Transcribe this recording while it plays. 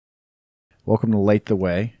Welcome to Light the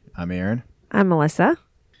Way. I'm Aaron. I'm Melissa.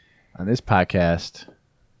 On this podcast,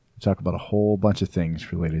 we talk about a whole bunch of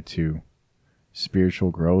things related to spiritual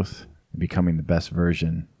growth and becoming the best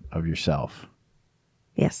version of yourself.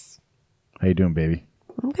 Yes. How you doing, baby?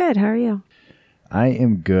 I'm good. How are you? I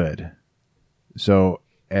am good. So,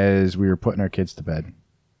 as we were putting our kids to bed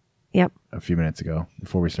a few minutes ago,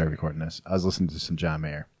 before we started recording this, I was listening to some John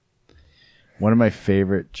Mayer. One of my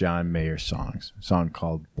favorite John Mayer songs, a song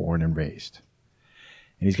called Born and Raised.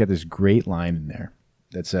 And he's got this great line in there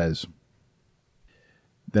that says,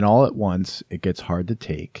 "Then all at once it gets hard to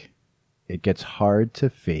take. It gets hard to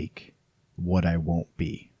fake what I won't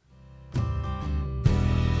be."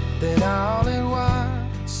 Then all at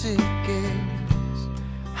once it gets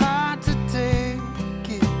hard to take.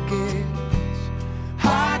 It gets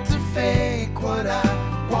hard to fake what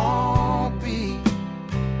I won't be.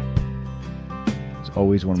 It's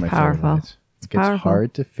always one of my Powerful. favorite lines. It gets Powerful.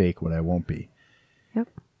 hard to fake what I won't be. Yep.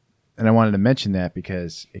 And I wanted to mention that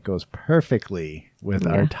because it goes perfectly with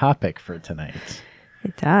our Yeah. topic for tonight.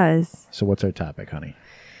 It does. So what's our topic, honey?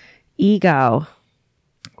 Ego.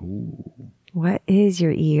 Ooh. What is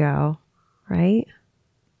your ego? Right?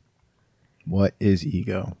 What is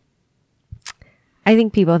ego? I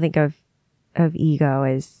think people think of ego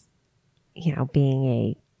as,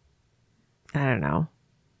 being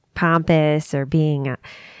pompous or being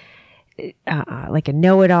like a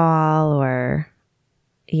know-it-all or,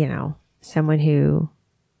 someone who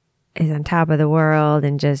is on top of the world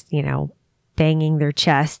and just, banging their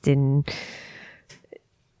chest and,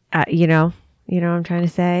 you know what I'm trying to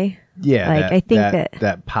say? Yeah, Like, I think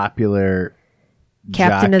that popular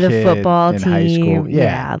captain jock of the kid football in high school. team.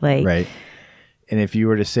 Yeah, like, right. And if you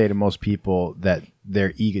were to say to most people that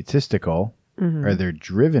they're egotistical or they're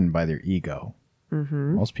driven by their ego,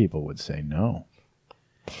 most people would say no.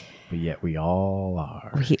 But yet we all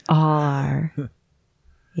are. we all are.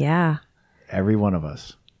 Yeah. Every one of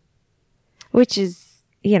us. Which is,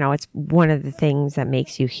 it's one of the things that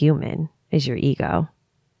makes you human is your ego.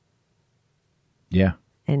 Yeah.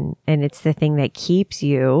 And it's the thing that keeps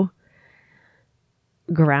you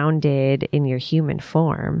grounded in your human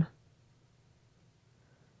form.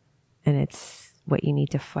 And it's what you need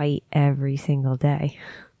to fight every single day.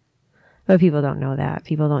 But people don't know that.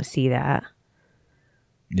 People don't see that.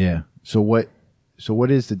 Yeah. So what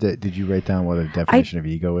is did you write down what a definition of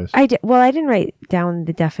ego is? I didn't write down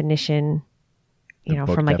the definition, book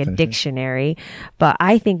from like definition? a dictionary, but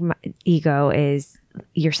I think ego is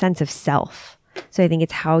your sense of self. So I think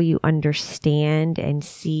it's how you understand and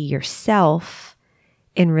see yourself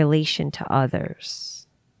in relation to others.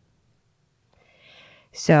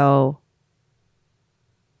 So,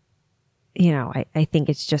 I think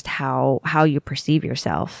it's just how you perceive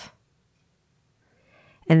yourself.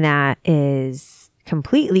 And that is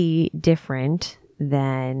completely different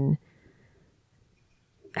than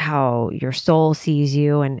how your soul sees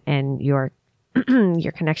you and your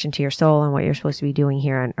your connection to your soul and what you're supposed to be doing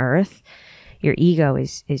here on earth. Your ego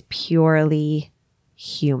is purely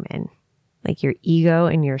human. Like your ego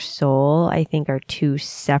and your soul, I think, are two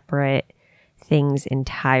separate things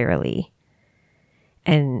entirely.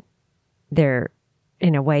 And they're,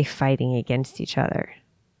 in a way, fighting against each other.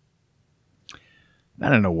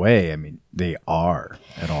 Not in a way. I mean, they are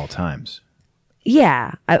at all times.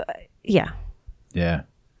 Yeah. Yeah. Yeah.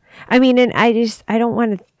 I mean, and I don't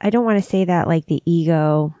want to say that like the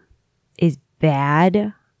ego is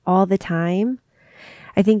bad all the time.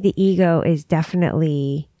 I think the ego is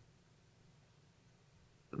definitely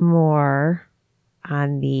more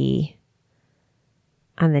on the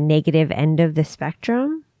negative end of the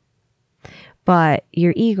spectrum, but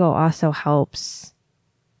your ego also helps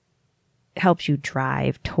you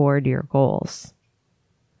drive toward your goals.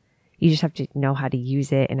 You just have to know how to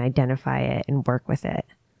use it and identify it and work with it.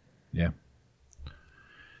 Yeah.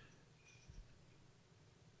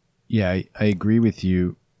 Yeah, I agree with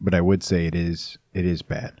you, but I would say it is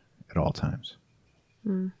bad at all times.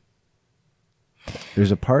 Mm.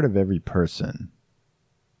 There's a part of every person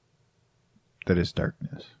that is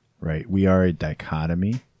darkness, right? We are a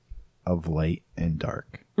dichotomy of light and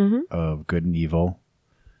dark, of good and evil,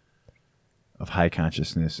 of high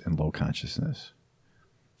consciousness and low consciousness.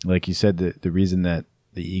 Like you said, the reason that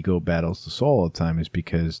the ego battles the soul all the time is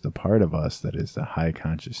because the part of us that is the high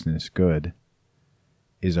consciousness good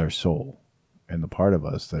is our soul. And the part of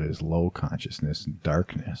us that is low consciousness and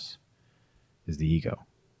darkness is the ego.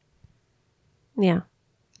 Yeah.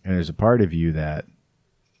 And there's a part of you that,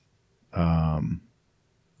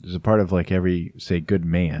 there's a part of like every, say, good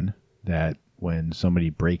man that when somebody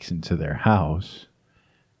breaks into their house,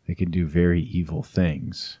 they can do very evil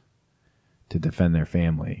things to defend their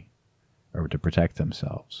family. or to protect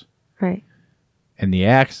themselves. Right. And the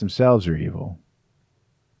acts themselves are evil,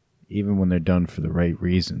 even when they're done for the right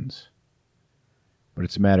reasons. But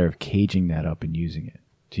it's a matter of caging that up and using it.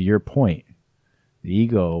 To your point, the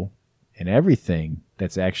ego and everything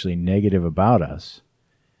that's actually negative about us,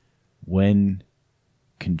 when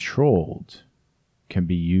controlled, can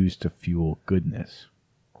be used to fuel goodness.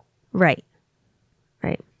 Right.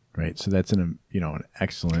 Right. Right. So that's an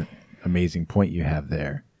excellent, amazing point you have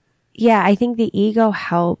there. Yeah, I think the ego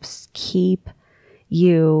helps keep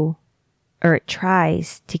you, or it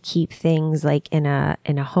tries to keep things like in a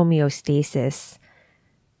homeostasis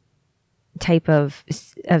type of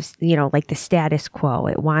like the status quo.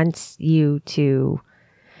 It wants you to,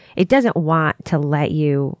 it doesn't want to let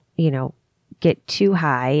you, get too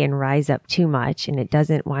high and rise up too much, and it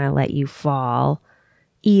doesn't want to let you fall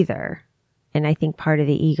either. And I think part of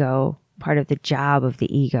the job of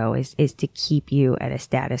the ego is to keep you at a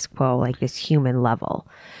status quo, like this human level.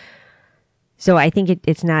 So I think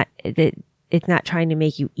it's not trying to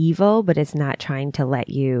make you evil, but it's not trying to let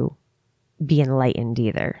you be enlightened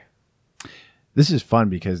either. This is fun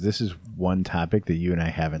because this is one topic that you and I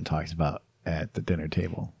haven't talked about at the dinner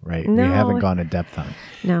table, right? No. We haven't gone in depth on.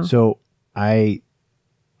 No. So I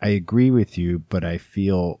agree with you, but I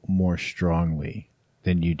feel more strongly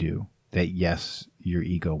than you do that yes, your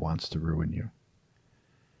ego wants to ruin you.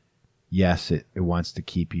 Yes, it wants to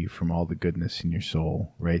keep you from all the goodness in your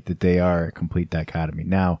soul, right? That they are a complete dichotomy.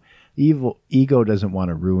 Now, ego doesn't want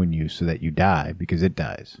to ruin you so that you die, because it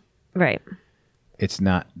dies. Right. It's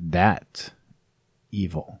not that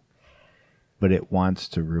evil, but it wants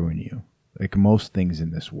to ruin you. Like most things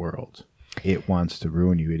in this world, it wants to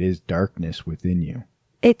ruin you. It is darkness within you.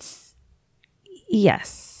 It's,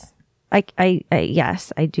 yes.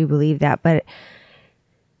 Yes, I do believe that, but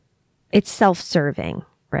it's self-serving,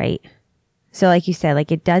 right? So like you said,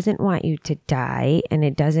 like it doesn't want you to die, and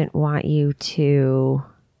it doesn't want you to,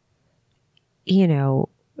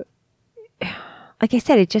 like I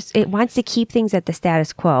said, it wants to keep things at the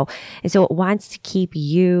status quo. And so it wants to keep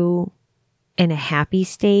you in a happy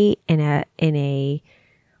state, I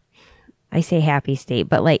say happy state,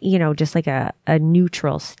 but like, just like a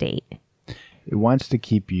neutral state. It wants to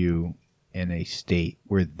keep you in a state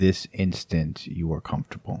where this instant you are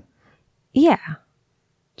comfortable. Yeah.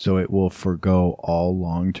 So it will forgo all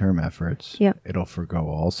long-term efforts. Yep. It'll forgo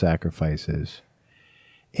all sacrifices.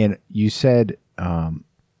 And you said, what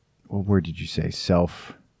word did you say? It's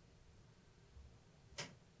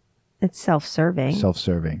self-serving.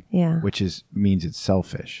 Self-serving. Yeah. Which means it's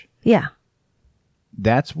selfish. Yeah.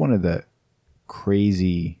 That's one of the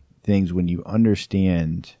crazy things when you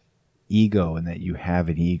understand ego and that you have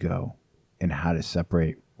an ego and how to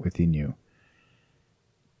separate within you.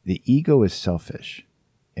 The ego is selfish.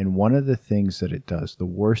 And one of the things that it does, the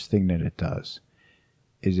worst thing that it does,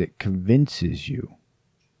 is it convinces you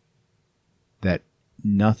that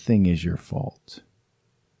nothing is your fault.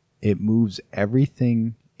 It moves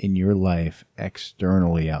everything in your life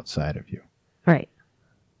externally outside of you. Right.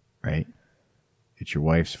 Right? It's your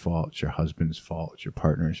wife's fault. It's your husband's fault. It's your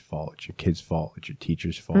partner's fault. It's your kid's fault. It's your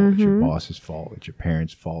teacher's fault. It's your boss's fault. It's your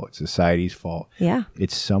parents' fault. It's society's fault. Yeah.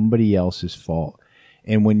 It's somebody else's fault.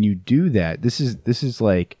 And when you do that, this is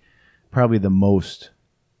like probably the most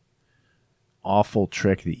awful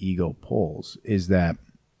trick the ego pulls, is that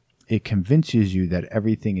it convinces you that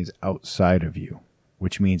everything is outside of you,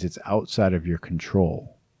 which means it's outside of your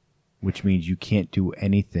control, which means you can't do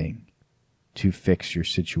anything to fix your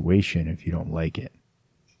situation if you don't like it.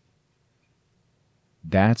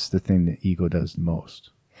 That's the thing that ego does the most.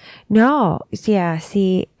 No. Yeah.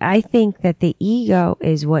 See, I think that the ego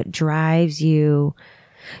is what drives you.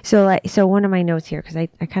 So one of my notes here, because I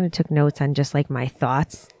kind of took notes on just like my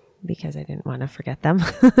thoughts because I didn't want to forget them.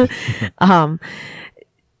 But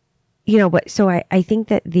so I think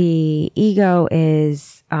that the ego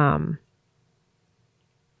is,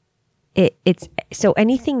 it's so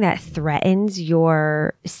anything that threatens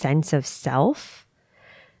your sense of self,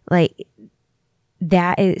 like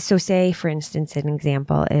that is, so say for instance, an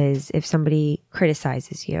example is if somebody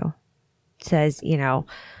criticizes you, says,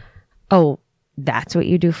 oh, that's what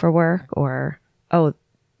you do for work, or, oh,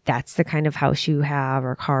 that's the kind of house you have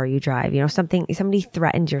or car you drive, somebody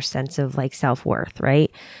threatens your sense of like self-worth,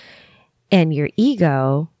 right? And your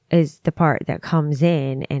ego is the part that comes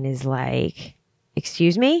in and is like,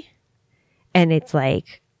 excuse me? And it's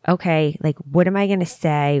like, okay, like, what am I going to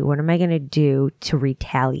say? What am I going to do to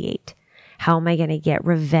retaliate? How am I going to get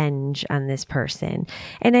revenge on this person?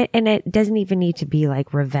 And it doesn't even need to be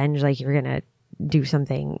like revenge, like you're going to do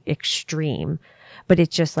something extreme, but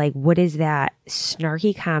it's just like, what is that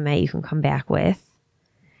snarky comment you can come back with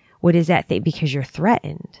what is that thing? Because you're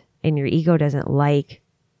threatened and your ego doesn't like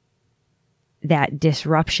that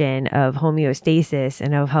disruption of homeostasis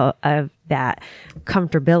and of that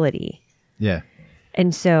comfortability. Yeah.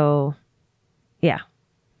 And so, yeah.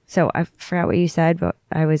 So I forgot what you said, but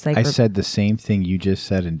I was like, I said the same thing you just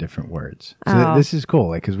said in different words. So Oh. this is cool,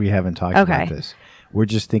 like, because we haven't talked Okay. about this. We're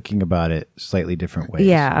just thinking about it slightly different ways.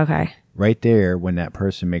 yeah, okay. Right there, when that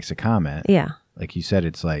person makes a comment, Yeah. like you said,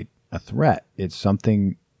 it's like a threat. It's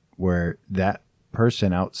something where that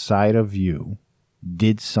person outside of you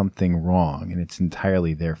did something wrong, and it's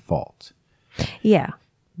entirely their fault. Yeah.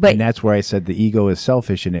 But And that's where I said the ego is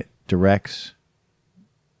selfish, and it directs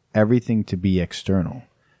everything to be external.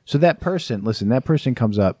 So that person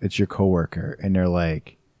comes up, it's your coworker, and they're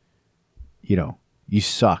like, you know, you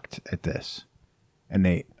sucked at this,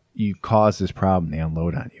 and you caused this problem, they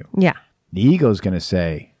unload on you. yeah. The ego is going to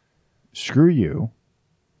say, screw you,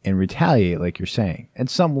 and retaliate like you're saying at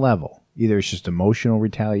some level. Either it's just emotional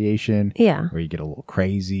retaliation, Yeah. or you get a little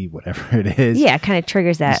crazy, whatever it is. Yeah, it kind of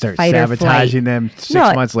triggers You that start fight or flight. sabotaging them 6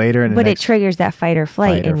 No, months later. And But it triggers that fight or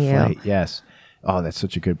flight in you. flight. Yes. Oh, that's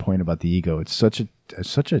such a good point about the ego. It's such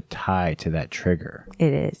a tie to that trigger.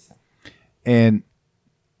 It is. And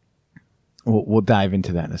we'll dive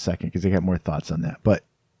into that in a second because I got more thoughts on that. But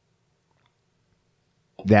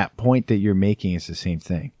that point that you're making is the same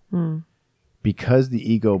thing. Because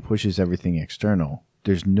the ego pushes everything external,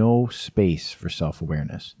 there's no space for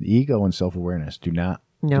self-awareness. The ego and self-awareness do not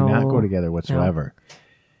go together whatsoever.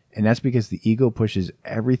 And that's because the ego pushes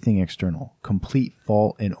everything external, complete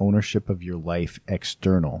fault and ownership of your life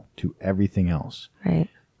external to everything else, Right.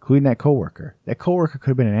 including that coworker. That coworker could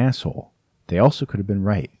have been an asshole. They also could have been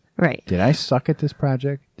right. Right. Did I suck at this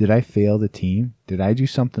project? Did I fail the team? Did I do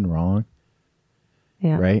something wrong?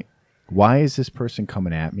 Yeah. Right? Why is this person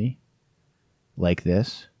coming at me like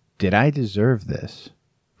this? Did I deserve this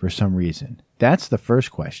for some reason? That's the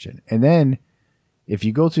first question. And then if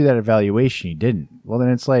you go through that evaluation, you didn't. Well, then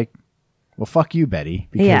it's like, well, fuck you, Betty.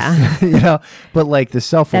 Because, Yeah. but like the That's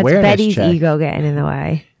self-awareness Betty's check. ego getting in the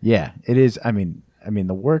way. Yeah, it is. I mean,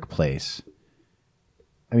 the workplace.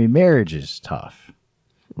 Marriage is tough.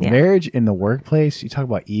 Yeah. Marriage in the workplace, you talk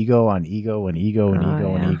about ego on ego and ego and Oh,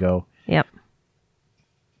 ego yeah. and ego. Yep.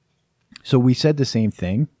 So we said the same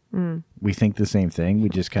thing. We think the same thing. We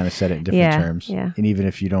just kind of said it in different Yeah, terms. yeah. And even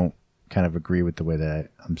if you don't kind of agree with the way that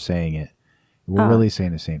I'm saying it, we're really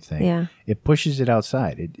saying the same thing. Yeah. It pushes it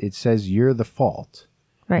outside. It says you're the fault.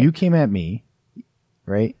 Right. You came at me,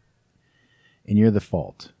 right? And you're the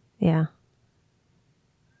fault. Yeah.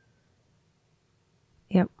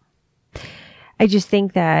 Yep. I just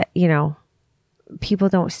think that, people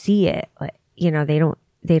don't see it. Like, they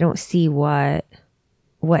don't see what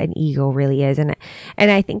an ego really is. And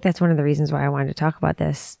I think that's one of the reasons why I wanted to talk about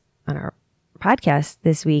this on our podcast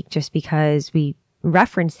this week, just because we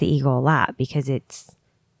reference the ego a lot, because it's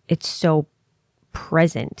so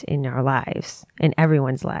present in our lives, in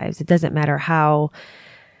everyone's lives. It doesn't matter how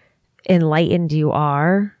enlightened you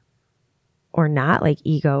are or not, like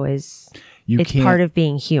ego is, it's part of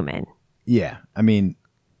being human. Yeah. And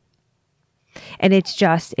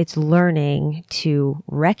it's learning to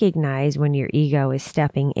recognize when your ego is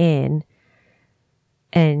stepping in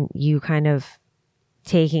and you kind of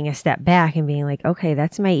taking a step back and being like, okay,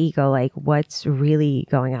 that's my ego. Like, what's really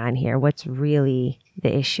going on here? What's really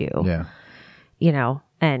the issue? Yeah.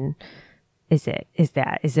 And is it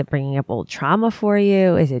bringing up old trauma for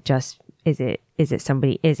you? Is it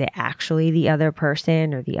actually the other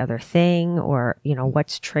person or the other thing, or,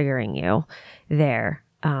 what's triggering you there?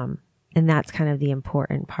 And that's kind of the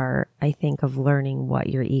important part, I think, of learning what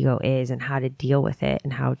your ego is and how to deal with it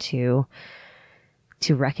and how to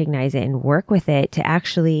recognize it and work with it to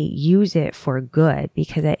actually use it for good.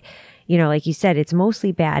 Because like you said, it's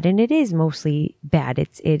mostly bad, and it is mostly bad.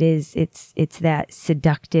 It's that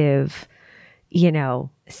seductive,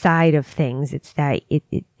 side of things. It's that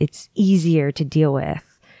it's easier to deal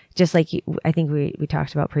with. Just like I think we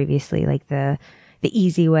talked about previously, like the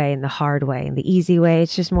easy way and the hard way. And the easy way,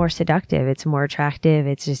 it's just more seductive. It's more attractive.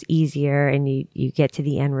 It's just easier. And you get to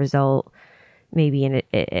the end result maybe in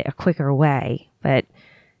a quicker way, but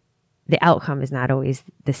the outcome is not always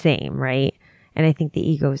the same, right? And I think the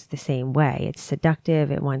ego is the same way. It's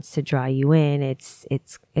seductive. It wants to draw you in. It's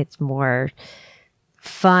more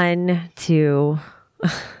fun to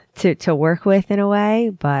work with in a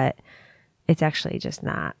way, but it's actually just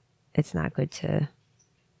not, it's not good to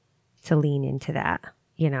lean into that,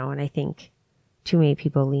 and I think too many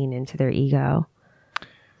people lean into their ego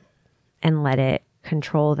and let it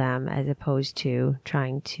control them as opposed to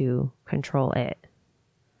trying to control it.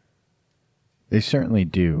 They certainly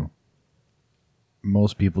do.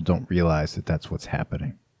 most people don't realize that that's what's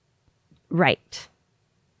happening. Right.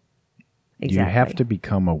 Exactly. You have to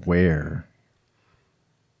become aware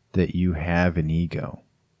that you have an ego.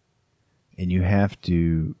 And you have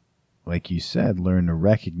to, like you said, learn to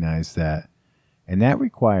recognize that. And that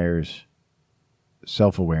requires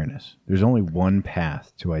self-awareness. There's only one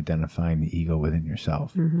path to identifying the ego within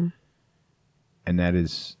yourself. Mm-hmm. And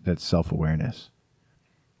that's self-awareness.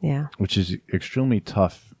 Yeah. Which is extremely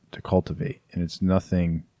tough to cultivate. And it's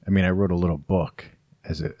nothing, I mean, I wrote a little book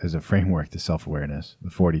as a framework to self-awareness, the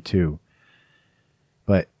 42.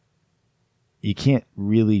 But you can't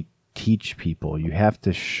really teach people. You have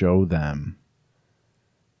to show them.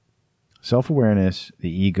 Self-awareness, the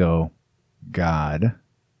ego, God,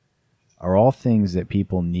 are all things that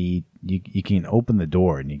people need. You can open the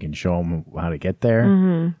door and you can show them how to get there,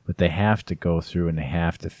 Mm-hmm. but they have to go through and they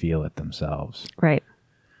have to feel it themselves. Right.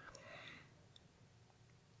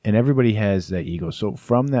 And everybody has that ego. So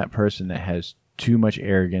from that person that has too much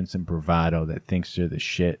arrogance and bravado that thinks they're the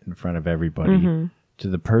shit in front of everybody, Mm-hmm. to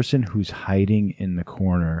the person who's hiding in the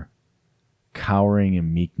corner, cowering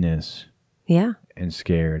in meekness Yeah. and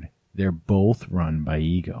scared, they're both run by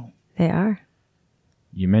ego. They are.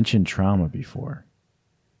 You mentioned trauma before.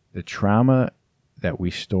 The trauma that we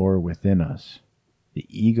store within us, the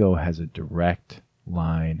ego has a direct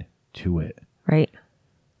line to it. Right.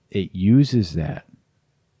 It uses that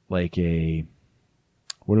like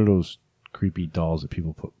what are those creepy dolls that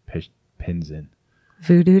people put pins in?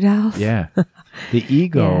 Voodoo dolls. Yeah. The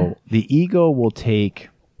ego will take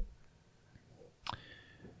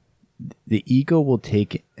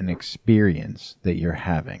an experience that you're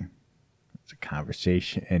having. It's a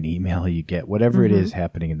conversation, an email you get, whatever it is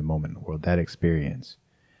happening in the moment in the world, that experience.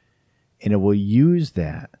 And it will use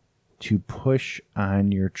that to push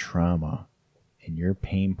on your trauma and your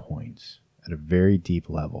pain points at a very deep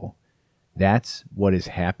level. That's what is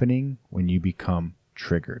happening when you become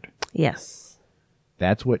triggered. Yes.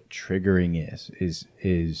 That's what triggering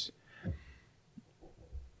is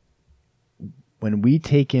when we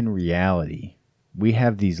take in reality, we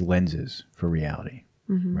have these lenses for reality,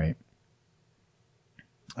 right?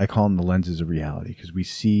 I call them the lenses of reality because we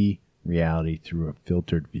see reality through a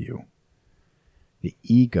filtered view. The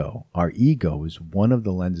ego, our ego, is one of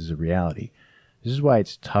the lenses of reality. This is why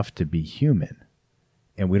it's tough to be human.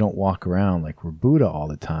 And we don't walk around like we're Buddha all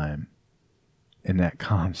the time in that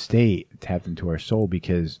calm state, tapped into our soul,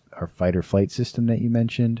 because our fight or flight system that you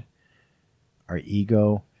mentioned, our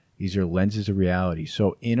ego, these are lenses of reality.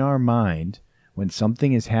 So in our mind, when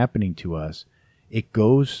something is happening to us, it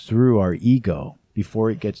goes through our ego before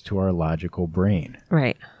it gets to our logical brain.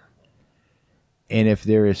 Right. And if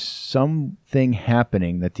there is something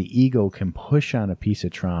happening that the ego can push on a piece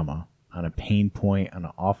of trauma, on a pain point, on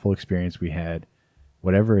an awful experience we had,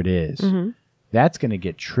 whatever it is, that's going to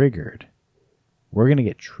get triggered. We're going to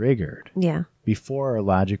get triggered Yeah. before our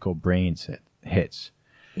logical brain hits.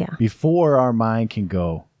 Yeah. Before our mind can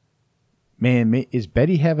go, man, is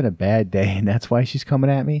Betty having a bad day and that's why she's coming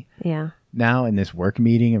at me? Yeah. Now in this work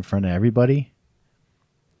meeting in front of everybody?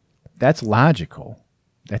 That's logical.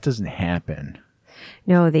 That doesn't happen.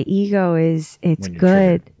 No, the ego it's When you're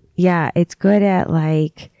good. triggered. Yeah. It's good at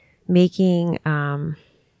like making, I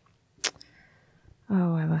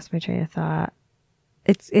lost my train of thought.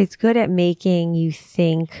 It's good at making you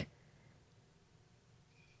think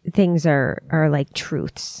things are like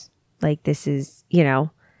truths. Like this is, Yeah.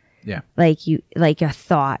 like a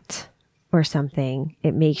thought or something.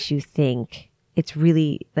 It makes you think. It's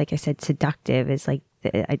really, like I said, seductive is like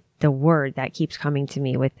the word that keeps coming to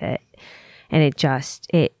me with it. And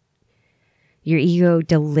your ego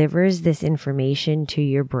delivers this information to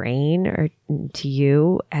your brain or to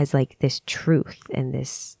you as like this truth and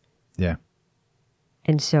this. Yeah.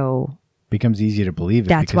 And so Becomes easy to believe it.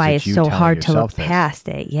 that's because why it's it's you so telling hard to look yourself this. past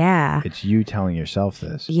it. Yeah. It's you telling yourself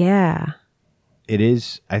this. Yeah. It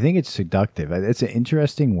is. I think it's seductive. It's an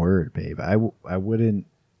interesting word, babe. I wouldn't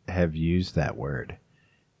have used that word,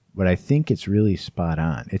 but I think it's really spot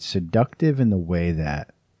on. It's seductive in the way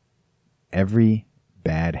that every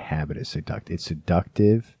bad habit is seductive. It's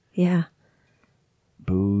seductive. Yeah.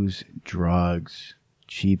 Booze, drugs,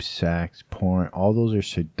 cheap sex, porn, all those are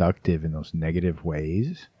seductive in those negative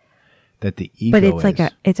ways that the ego But it's is.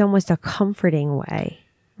 like it's almost a comforting way,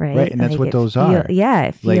 right? Right, and that's Like what it those are. Yeah,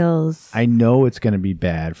 it Like, feels. I know it's going to be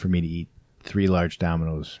bad for me to eat 3 large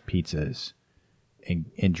Domino's pizzas and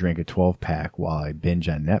drink a 12-pack while I binge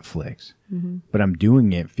on Netflix. Mm-hmm. But I'm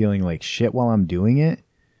doing it feeling like shit while I'm doing it.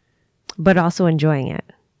 but also enjoying it.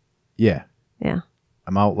 Yeah. Yeah.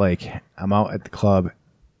 I'm out at the club,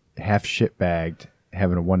 half shit bagged,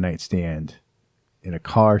 having a one-night stand in a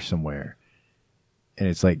car somewhere. And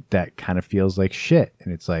it's like, that kind of feels like shit.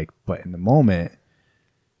 And it's like, but in the moment,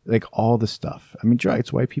 like all the stuff. I mean,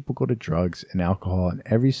 drugs, why people go to drugs and alcohol and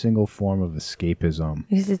every single form of escapism.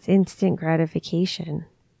 Because it's instant gratification.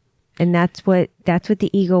 And that's what the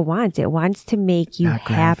ego wants. It wants to make you Not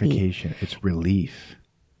happy. gratification. It's relief.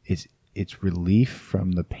 It's relief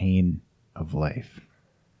from the pain of life.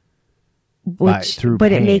 Through But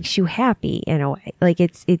pain. it makes you happy in a way. Like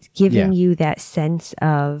it's giving Yeah. you that sense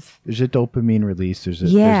of There's a dopamine release. There's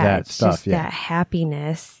yeah, that it's stuff. just Yeah. that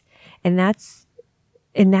happiness. And that's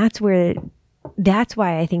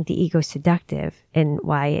why I think the ego's seductive and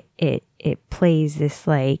why it plays this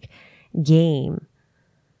like game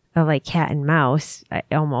of like cat and mouse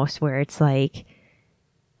almost, where it's like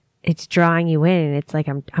it's drawing you in and it's like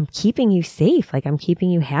I'm keeping you safe, like I'm keeping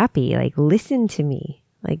you happy, like listen to me,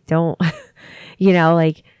 like don't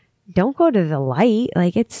like don't go to the light,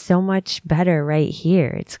 like it's so much better right here,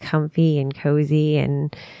 it's comfy and cozy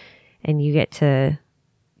and you get to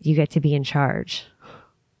be in charge,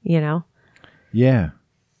 Yeah.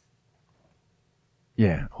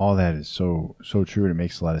 Yeah, all that is so true, and it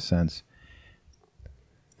makes a lot of sense.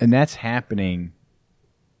 And that's happening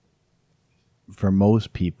for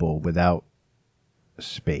most people without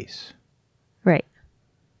space. Right.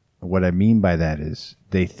 What I mean by that is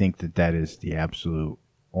they think that is the absolute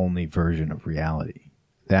only version of reality.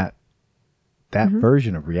 That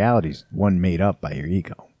version of reality is one made up by your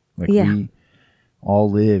ego. Like we all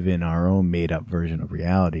live in our own made up version of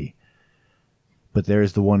reality. But there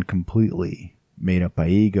is the one completely made up by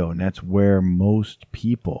ego, and that's where most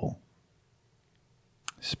people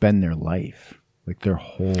spend their life, like their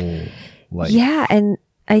whole life. Yeah, and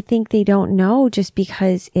I think they don't know just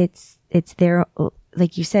because it's their,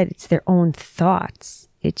 like you said, it's their own thoughts.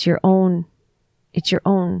 It's your own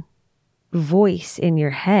voice in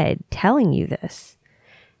your head telling you this.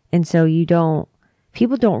 And so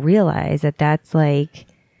people don't realize that that's like,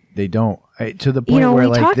 They don't. To the point where we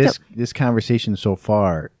like talked this conversation so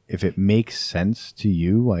far, if it makes sense to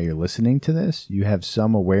you while you're listening to this, you have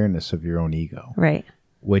some awareness of your own ego, right.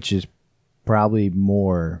 which is probably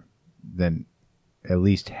more than at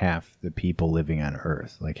least half the people living on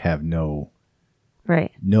Earth, like have no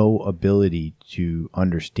ability to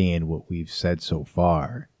understand what we've said so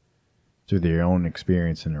far through their own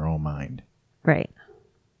experience in their own mind. Right.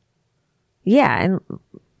 Yeah, and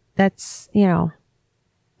that's,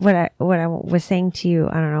 what I was saying to you,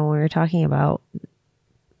 I don't know, when we were talking about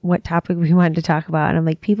what topic we wanted to talk about, and I'm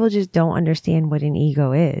like, people just don't understand what an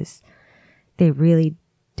ego is. They really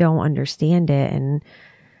don't understand it, and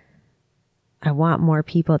I want more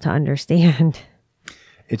people to understand.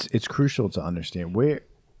 It's crucial to understand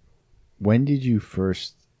when did you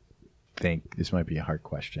first think, this might be a hard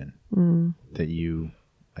question, that you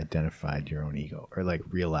identified your own ego or like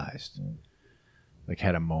realized, like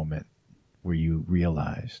had a moment where you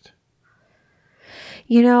realized?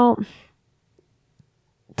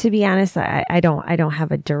 To be honest, I don't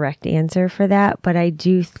have a direct answer for that, but I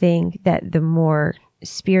do think that the more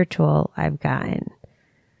spiritual I've gotten,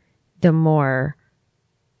 the more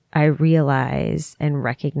I realize and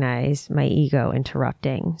recognize my ego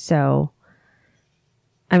interrupting. So,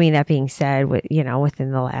 I mean, that being said,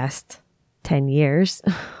 within the last 10 years,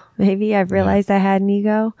 maybe I've realized I had an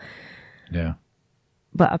ego. Yeah.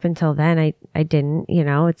 But up until then, I didn't,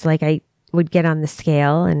 it's like I would get on the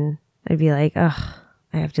scale and I'd be like, ugh,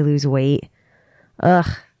 I have to lose weight. Ugh,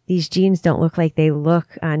 these jeans don't look like they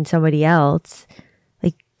look on somebody else.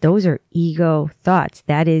 Like, those are ego thoughts.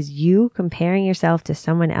 That is you comparing yourself to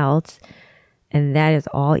someone else. And that is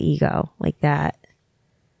all ego. Like that,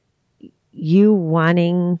 you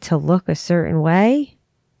wanting to look a certain way.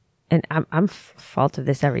 And I'm fault of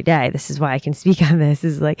this every day. This is why I can speak on this.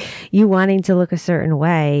 Is like you wanting to look a certain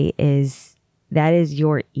way that is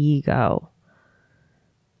your ego.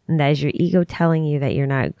 And that is your ego telling you that you're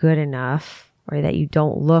not good enough or that you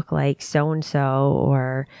don't look like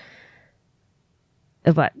so-and-so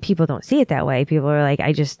but people don't see it that way. People are like,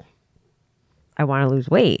 I want to lose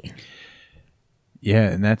weight. Yeah.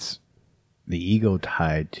 And that's the ego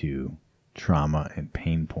tied to trauma and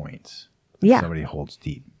pain points that somebody holds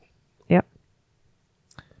deep. Yep.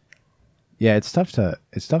 Yeah, it's tough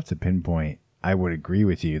to pinpoint. I would agree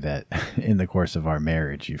with you that in the course of our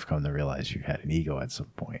marriage, you've come to realize you had an ego at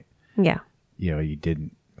some point. Yeah. You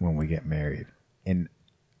didn't when we get married. And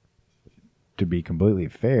to be completely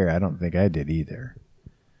fair, I don't think I did either.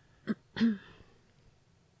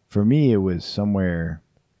 For me, it was somewhere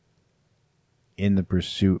in the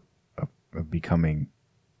pursuit of becoming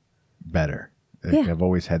better. Like I've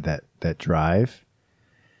always had that drive.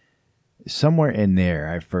 Somewhere in there,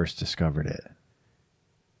 I first discovered it.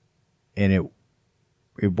 And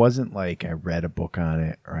it wasn't like I read a book on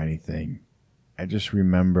it or anything. I just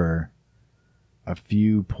remember a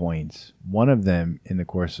few points. One of them in the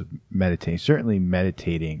course of meditating, certainly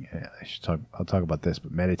meditating, I'll talk about this,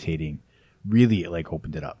 but meditating really like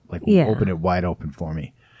opened it up, like opened it wide open for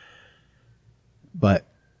me. But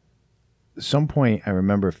at some point I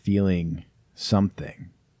remember feeling something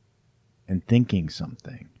and thinking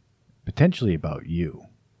something, potentially about you.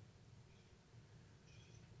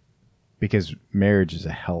 Because marriage is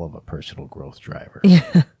a hell of a personal growth driver.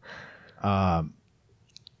 Yeah.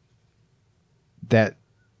 That,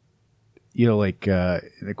 you know, like in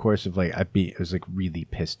the course of like, I was like really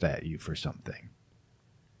pissed at you for something.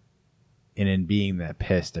 And in being that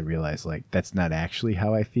pissed, I realized like, that's not actually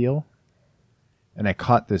how I feel. And I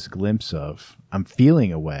caught this glimpse of, I'm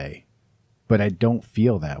feeling a way, but I don't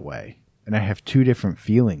feel that way. And I have two different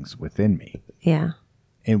feelings within me. Yeah.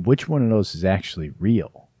 And which one of those is actually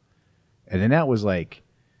real? And then that was like,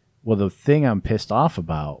 well, the thing I'm pissed off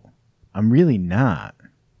about, I'm really not.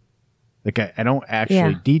 Like, I don't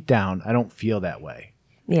actually, deep down, I don't feel that way.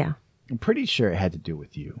 Yeah. I'm pretty sure it had to do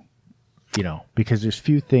with you, you know, because there's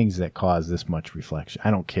few things that cause this much reflection.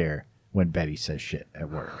 I don't care when Betty says shit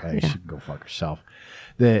at work. She can go fuck herself.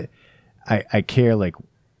 I care, like,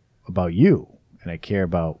 about you, and I care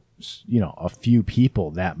about, you know, a few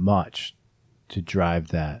people that much to drive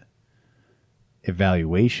that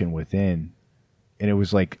evaluation within. And it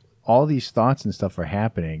was like all these thoughts and stuff are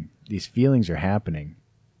happening. These feelings are happening.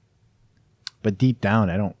 But deep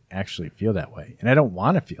down, I don't actually feel that way. And I don't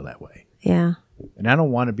want to feel that way. Yeah. And I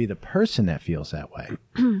don't want to be the person that feels that way.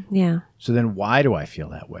 Yeah. So then why do I feel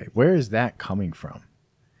that way? Where is that coming from?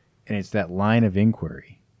 And it's that line of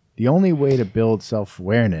inquiry. The only way to build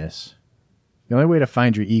self-awareness, the only way to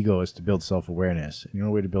find your ego is to build self-awareness. And the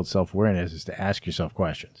only way to build self-awareness is to ask yourself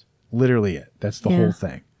questions. Literally it. That's the whole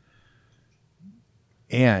thing.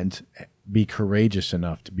 And be courageous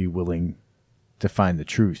enough to be willing to find the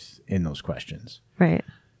truth in those questions. Right.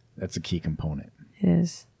 That's a key component. It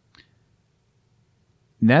is.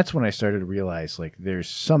 And that's when I started to realize, like,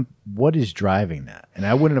 what is driving that? And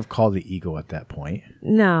I wouldn't have called the ego at that point.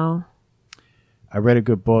 No. I read a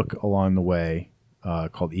good book along the way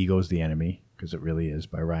called Ego's the Enemy, because it really is,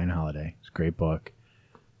 by Ryan Holiday. It's a great book.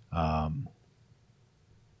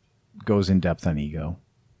 Goes in depth on ego.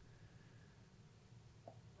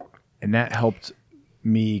 And that helped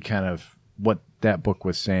me kind of what that book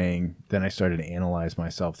was saying. Then I started to analyze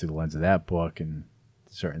myself through the lens of that book and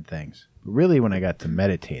certain things. But really, when I got to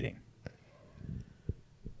meditating,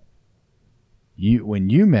 when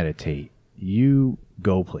you meditate, you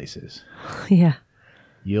go places. Yeah.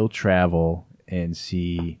 You'll travel and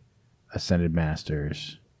see ascended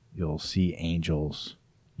masters. You'll see angels.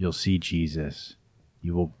 You'll see Jesus.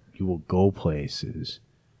 You will go places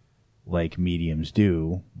like mediums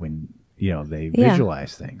do when, you know, they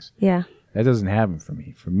visualize things. Yeah. That doesn't happen for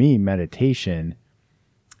me. For me, meditation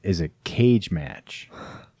is a cage match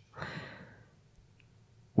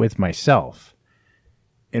with myself.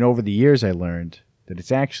 And over the years, I learned that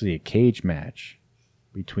it's actually a cage match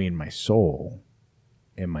between my soul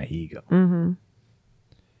and my ego. Mm-hmm.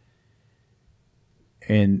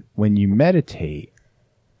 And when you meditate,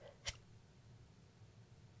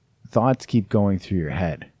 thoughts keep going through your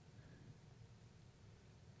head.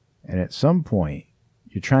 And at some point,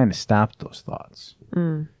 you're trying to stop those thoughts.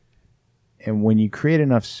 Mm. And when you create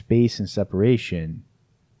enough space and separation,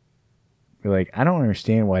 you're like, I don't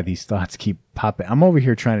understand why these thoughts keep popping. I'm over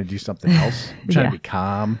here trying to do something else. I'm trying to be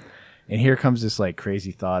calm. And here comes this like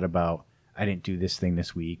crazy thought about, I didn't do this thing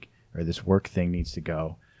this week, or this work thing needs to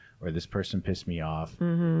go, or this person pissed me off,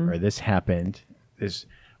 or this happened.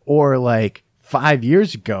 Or like 5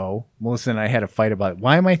 years ago, Melissa and I had a fight about,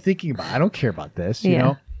 why am I thinking about it? I don't care about this, you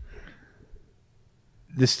know?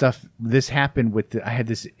 This happened I had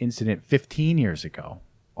this incident 15 years ago.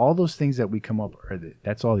 All those things that we come up,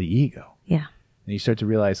 that's all the ego. Yeah. And you start to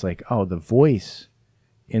realize, like, oh, the voice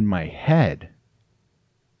in my head,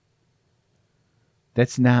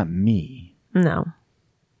 that's not me. No.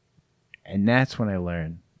 And that's when I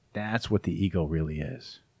learned that's what the ego really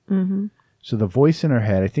is. Mm-hmm. So the voice in our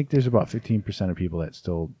head, I think there's about 15% of people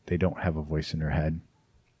that they don't have a voice in their head.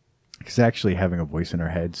 Because actually having a voice in our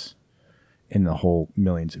heads in the whole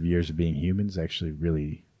millions of years of being humans is actually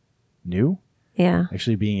really new. Yeah.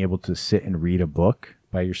 Actually being able to sit and read a book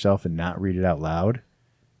by yourself and not read it out loud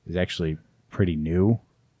is actually pretty new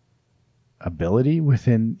ability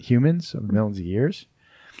within humans of millions of years.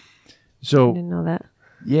 So I didn't know that.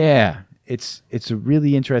 Yeah, it's a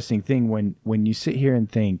really interesting thing when you sit here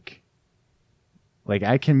and think, like,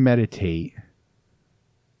 I can meditate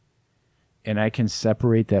And I can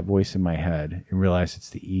separate that voice in my head and realize it's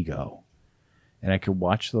the ego. And I can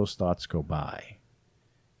watch those thoughts go by.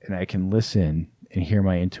 And I can listen and hear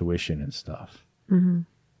my intuition and stuff. Mm-hmm.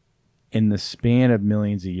 In the span of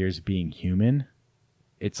millions of years being human,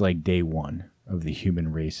 it's like day one of the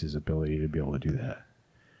human race's ability to be able to do that.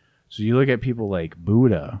 So you look at people like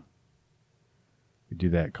Buddha, who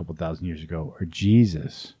did that a couple thousand years ago, or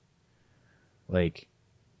Jesus, like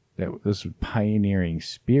that. This was pioneering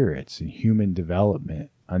spirits in human development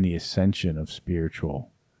on the ascension of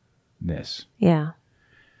spiritualness. Yeah.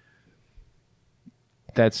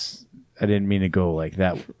 I didn't mean to go like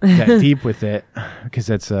that deep with it, because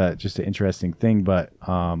that's just an interesting thing. But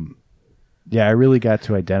yeah, I really got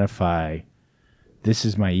to identify this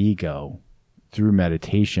is my ego through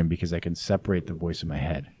meditation, because I can separate the voice in my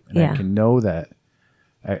head. And I can know that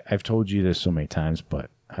I've told you this so many times,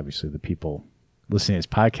 but obviously the people listening to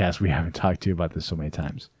this podcast, we haven't talked to you about this so many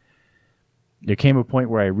times. There came a point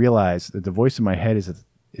where I realized that the voice in my head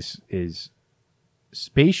is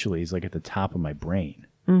spatially is like at the top of my brain.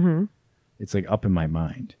 Mm-hmm. It's like up in my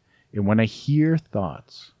mind. And when I hear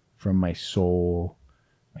thoughts from my soul,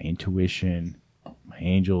 my intuition, my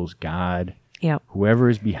angels, God, whoever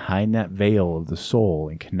is behind that veil of the soul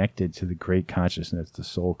and connected to the great consciousness the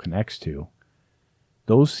soul connects to,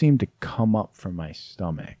 those seem to come up from my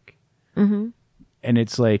stomach. Mm-hmm. And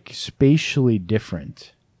it's like spatially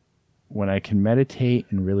different. When I can meditate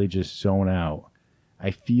and really just zone out,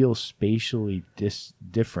 I feel spatially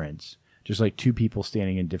different, just like two people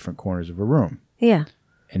standing in different corners of a room. Yeah.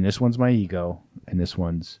 And this one's my ego, and this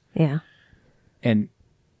one's... Yeah. And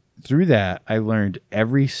through that, I learned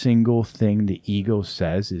every single thing the ego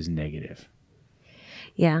says is negative.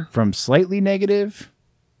 Yeah. From slightly negative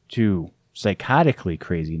to psychotically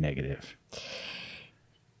crazy negative.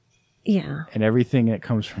 Yeah. And everything that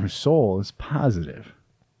comes from soul is positive.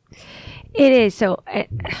 It is. So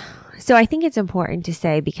I think it's important to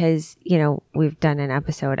say, because, you know, we've done an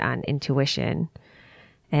episode on intuition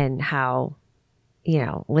and how, you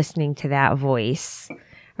know, listening to that voice,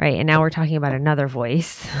 right? And now we're talking about another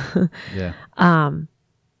voice. Yeah.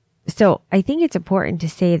 So I think it's important to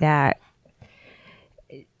say that,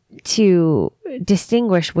 to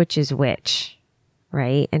distinguish which is which,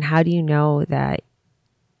 right? And how do you know that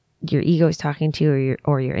your ego is talking to you,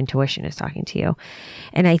 or your intuition is talking to you?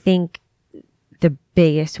 And I think the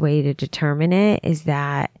biggest way to determine it is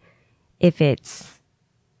that if it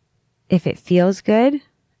feels good,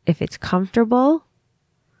 if it's comfortable,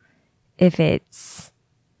 if it's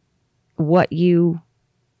what you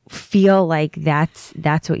feel like that's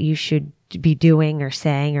what you should be doing or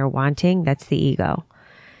saying or wanting, that's the ego.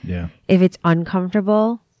 Yeah. If it's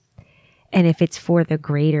uncomfortable, and if it's for the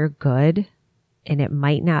greater good, and it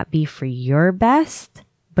might not be for your best,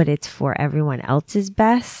 but it's for everyone else's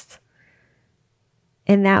best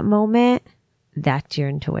in that moment, that's your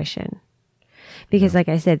intuition. Because like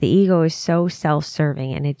I said, the ego is so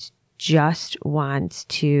self-serving, and it just wants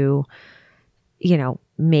to, you know,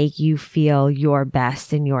 make you feel your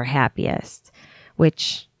best and your happiest,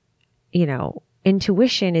 which, you know,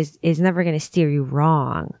 intuition is never going to steer you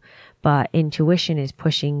wrong, but intuition is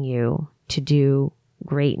pushing you to do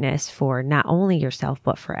greatness for not only yourself,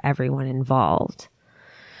 but for everyone involved.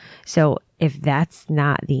 So if that's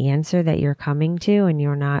not the answer that you're coming to, and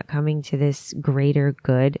you're not coming to this greater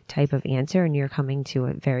good type of answer, and you're coming to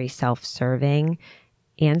a very self-serving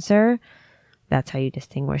answer, that's how you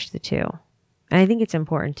distinguish the two. And I think it's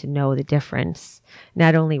important to know the difference.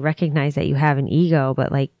 Not only recognize that you have an ego,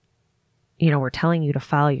 but like, you know, we're telling you to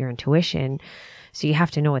follow your intuition. So you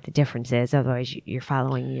have to know what the difference is. Otherwise you're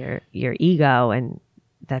following your ego, and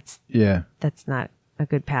that's not a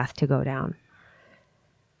good path to go down.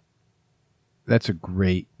 That's a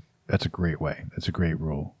great way. That's a great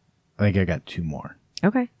rule. I think I got two more.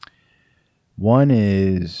 Okay. One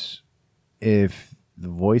is, if the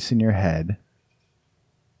voice in your head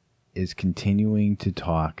is continuing to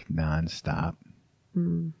talk nonstop,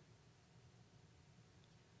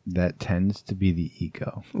 that tends to be the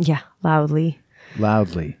ego. Yeah, loudly.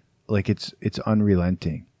 Like it's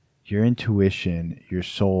unrelenting. Your intuition, your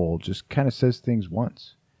soul just kind of says things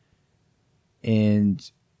once. And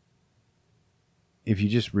if you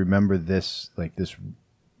just remember this, like this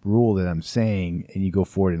rule that I'm saying, and you go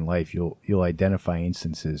forward in life, you'll identify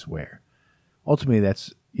instances where ultimately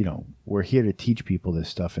that's, you know, we're here to teach people this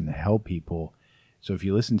stuff and to help people. So if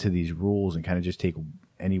you listen to these rules and kind of just take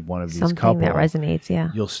any one of these Something that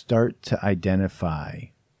resonates, you'll start to identify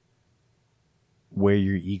where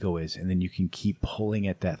your ego is, and then you can keep pulling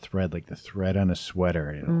at that thread, like the thread on a sweater,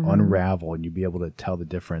 and it'll unravel, and you'll be able to tell the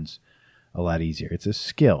difference a lot easier. It's a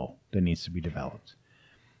skill that needs to be developed.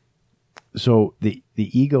 So the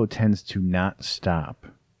ego tends to not stop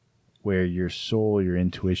where your soul, your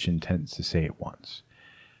intuition tends to say it once.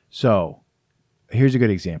 So here's a good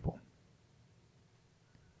example.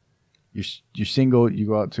 You're single, you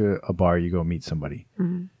go out to a bar, you go meet somebody.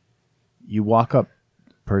 Mm-hmm. You walk up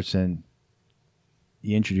person,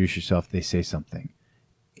 you introduce yourself, they say something.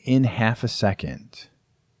 In half a second,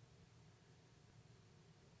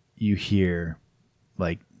 you hear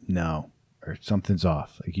like, no, or something's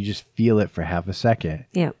off. Like you just feel it for half a second.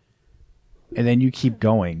 Yep. And then you keep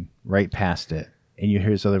going right past it. And you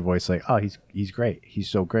hear this other voice like, oh, he's great. He's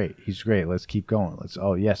so great. He's great. Let's keep going. Let's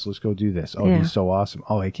go do this. Oh, he's so awesome.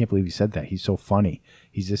 Oh, I can't believe he said that. He's so funny.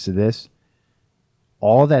 He's this or this.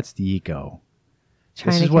 All that's the ego.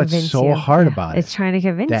 This is what's so hard about it. It's trying to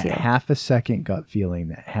convince you. That half a second gut feeling,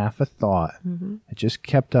 that half a thought, it just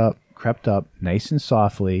crept up nice and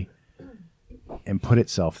softly and put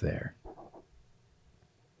itself there.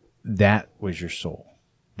 That was your soul.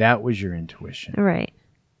 That was your intuition. Right.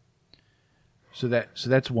 So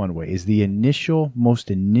that's one way, is the most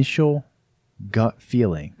initial gut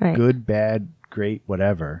feeling, right. Good, bad, great,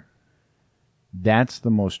 whatever. That's the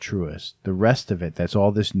most truest. The rest of it, that's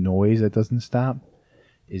all this noise that doesn't stop,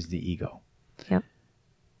 is the ego. Yep.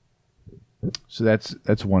 So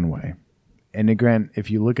that's one way. And again, if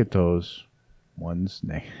you look at those, one's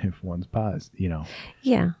negative, one's positive,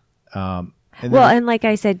 Yeah. And like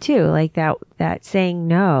I said too, like that saying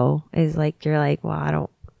no is like, you're like, well,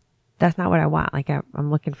 that's not what I want. Like I'm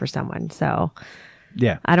looking for someone. So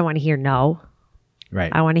yeah, I don't want to hear no.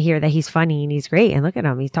 Right. I want to hear that he's funny and he's great and look at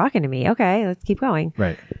him. He's talking to me. Okay, let's keep going.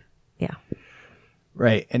 Right. Yeah.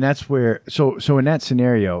 Right. And that's where, so in that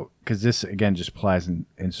scenario, because this again just applies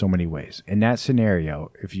in so many ways. In that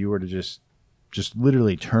scenario, if you were to just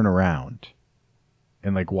literally turn around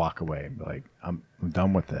and like walk away and be like, I'm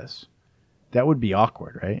done with this, that would be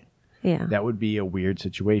awkward, right? Yeah. That would be a weird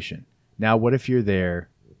situation. Now, what if you're there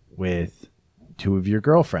with two of your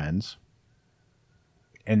girlfriends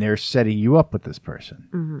and they're setting you up with this person?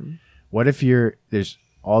 Mm-hmm. What if there's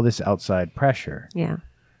all this outside pressure? Yeah.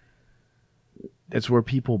 That's where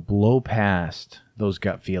people blow past those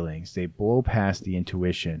gut feelings. They blow past the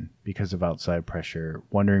intuition because of outside pressure,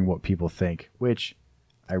 wondering what people think, which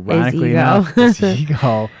ironically enough is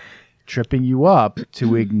ego tripping you up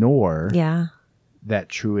to ignore that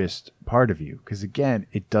truest part of you. Because again,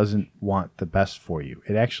 it doesn't want the best for you.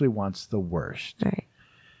 It actually wants the worst. Right.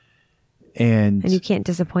 And you can't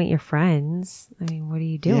disappoint your friends. I mean, what are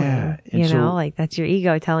you doing? Yeah, like that's your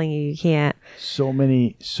ego telling you can't. So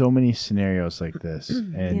many scenarios like this.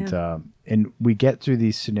 And we get through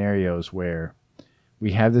these scenarios where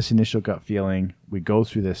we have this initial gut feeling, we go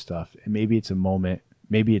through this stuff, and maybe it's a moment,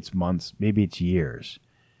 maybe it's months, maybe it's years,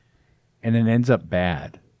 and it ends up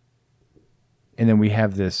bad. And then we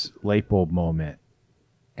have this light bulb moment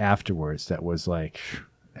afterwards that was like,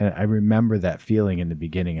 and I remember that feeling in the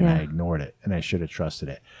beginning and I ignored it and I should have trusted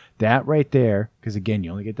it. That right there, because again,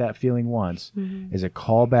 you only get that feeling once, is a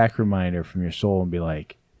callback reminder from your soul and be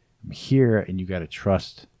like, I'm here and you got to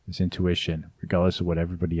trust this intuition regardless of what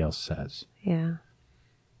everybody else says. Yeah.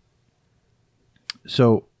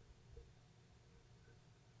 So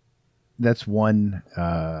that's one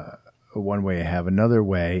way I have. Another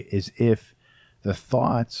way is if the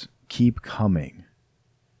thoughts keep coming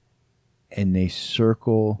and they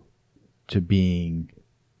circle to being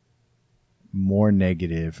more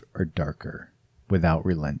negative or darker without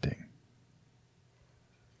relenting.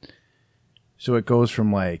 So it goes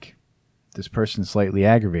from like, this person slightly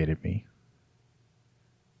aggravated me,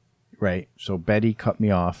 right? So Betty cut me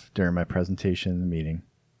off during my presentation in the meeting.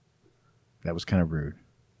 That was kind of rude.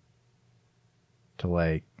 To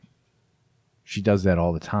like, she does that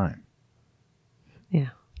all the time.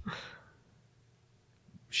 Yeah.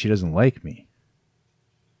 She doesn't like me.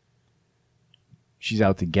 She's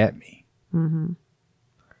out to get me. Mm-hmm.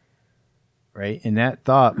 Right? And that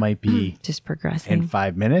thought might be just progressing in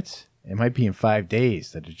 5 minutes. It might be in 5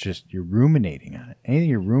 days that it's just you're ruminating on it. Anything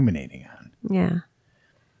you're ruminating on. Yeah.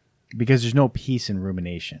 Because there's no peace in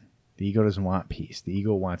rumination. The ego doesn't want peace. The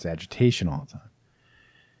ego wants agitation all the time.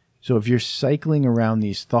 So if you're cycling around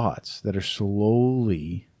these thoughts that are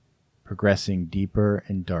slowly progressing deeper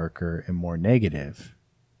and darker and more negative,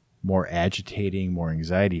 more agitating, more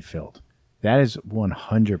anxiety-filled, that is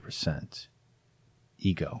 100%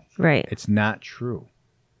 ego. Right. It's not true.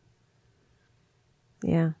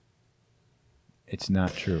 Yeah. It's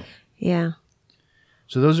not true. Yeah.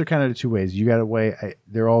 So those are kind of the two ways. You got to weigh.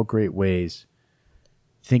 They're all great ways.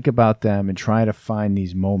 Think about them and try to find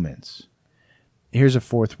these moments. Here's a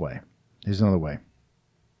fourth way. Here's another way.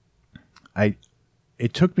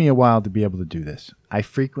 it took me a while to be able to do this. I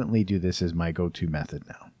frequently do this as my go-to method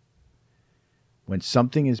now. When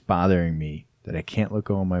something is bothering me that I can't let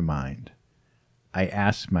go of my mind, I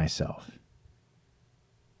ask myself,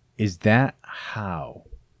 is that how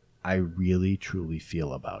I really truly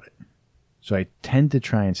feel about it? So I tend to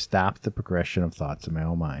try and stop the progression of thoughts in my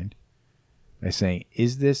own mind by saying,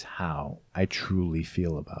 is this how I truly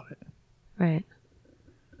feel about it? Right.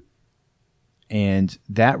 And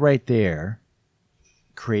that right there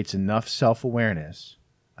creates enough self-awareness,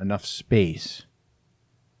 enough space,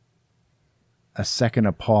 a second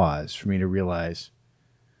of pause for me to realize,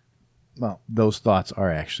 well, those thoughts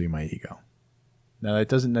are actually my ego. Now, that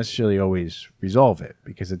doesn't necessarily always resolve it,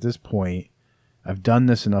 because at this point, I've done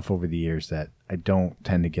this enough over the years that I don't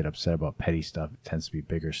tend to get upset about petty stuff. It tends to be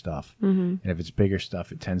bigger stuff. And if it's bigger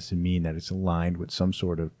stuff, it tends to mean that it's aligned with some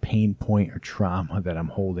sort of pain point or trauma that I'm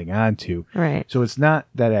holding on to. Right. So it's not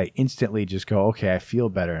that I instantly just go, okay, I feel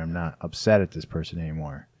better. I'm not upset at this person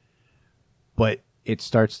anymore. But it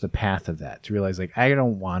starts the path of that to realize, like, I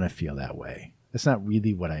don't want to feel that way. That's not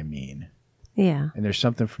really what I mean. Yeah. And there's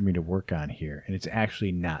something for me to work on here. And it's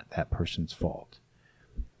actually not that person's fault.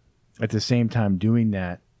 At the same time, doing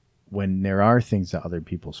that when there are things that other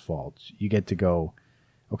people's faults, you get to go,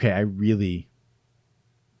 okay, I really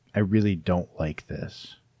don't like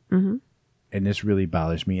this. Mm-hmm. And this really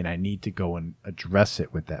bothers me, and I need to go and address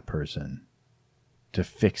it with that person to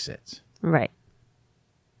fix it. Right.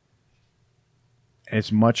 And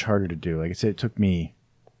it's much harder to do. Like I said, it took me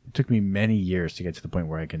many years to get to the point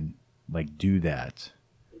where I can like do that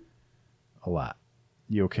a lot.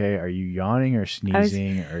 You okay? Are you yawning or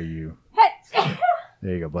sneezing? Are you?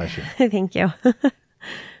 There you go. Bless you. Thank you.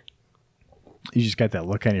 You just got that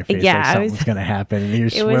look on your face Yeah, like something's going to happen, and you're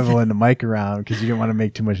swiveling the mic around because you didn't want to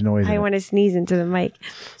make too much noise. I want to sneeze into the mic.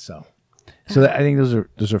 So I think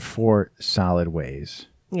those are 4 solid ways.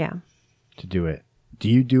 Yeah. To do it. Do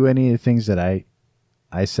you do any of the things that I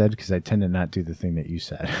said? Because I tend to not do the thing that you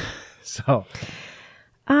said. So.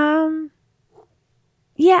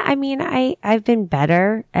 Yeah, I mean, I've been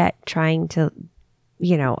better at trying to,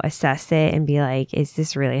 assess it and be like, is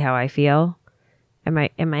this really how I feel? Am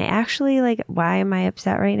I actually like, why am I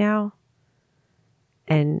upset right now?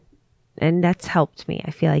 And that's helped me.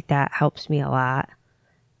 I feel like that helps me a lot.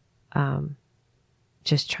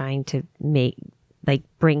 Just trying to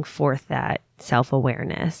bring forth that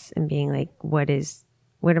self-awareness and being like, what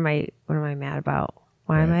am I mad about?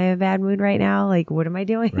 Why am I in a bad mood right now? Like, what am I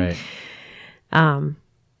doing? Right.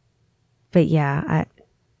 But yeah,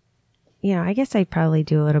 I guess I probably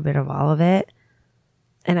do a little bit of all of it,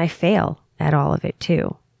 and I fail at all of it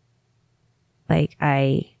too. Like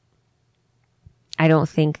I don't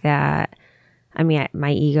think that,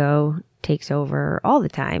 my ego takes over all the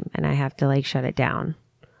time, and I have to like shut it down.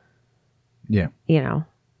 Yeah.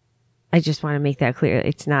 I just want to make that clear.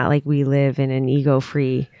 It's not like we live in an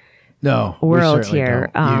ego-free world here.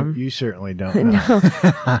 You certainly don't.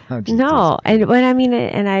 No.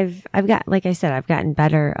 And I've got, like I said, I've gotten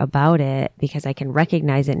better about it because I can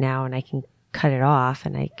recognize it now and I can cut it off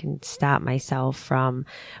and I can stop myself from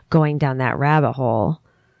going down that rabbit hole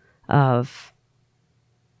of,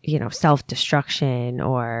 self-destruction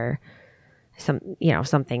or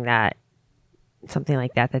something like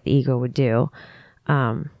that the ego would do.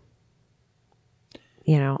 I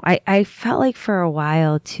felt like for a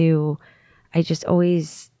while too, I just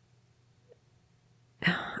always,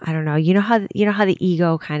 I don't know, you know how the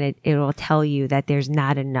ego it will tell you that there's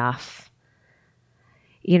not enough.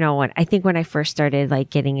 When I first started like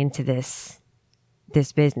getting into this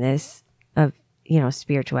business of,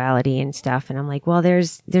 spirituality and stuff. And I'm like, well,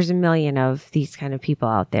 there's a million of these kind of people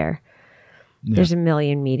out there. Yeah. There's a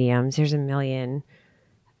million mediums. There's a million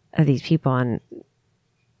of these people, and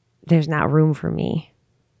there's not room for me.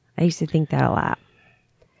 I used to think that a lot.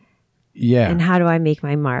 Yeah. And how do I make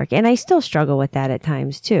my mark? And I still struggle with that at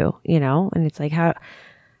times too, and it's like, how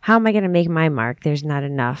am I going to make my mark? There's not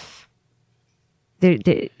enough.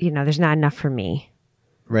 There's not enough for me.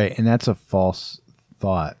 Right. And that's a false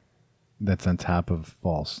thought that's on top of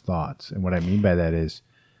false thoughts. And what I mean by that is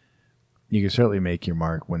you can certainly make your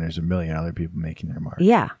mark when there's a million other people making their mark.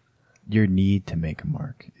 Yeah. Your need to make a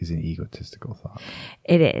mark is an egotistical thought.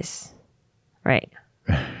 It is. Right.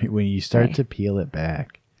 When you start to peel it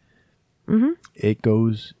back, it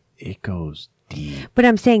goes deep. But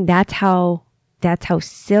I'm saying that's how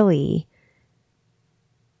silly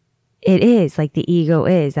it is. Like the ego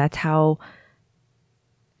is. That's how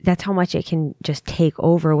much it can just take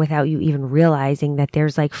over without you even realizing that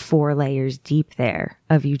there's like 4 layers deep there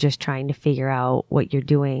of you just trying to figure out what you're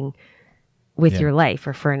doing with Yeah. your life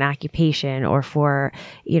or for an occupation or for,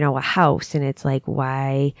 a house. And it's like,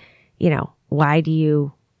 why do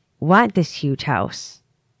you want this huge house?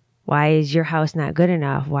 Why is your house not good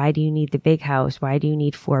enough? Why do you need the big house? Why do you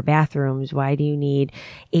need 4 bathrooms? Why do you need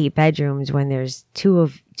 8 bedrooms when there's two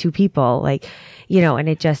people? Like,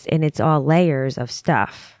 and it's all layers of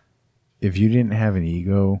stuff. If you didn't have an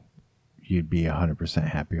ego, you'd be 100%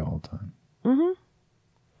 happy all the time.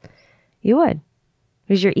 You would.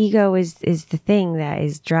 Because your ego is the thing that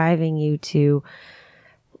is driving you to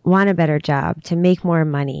want a better job, to make more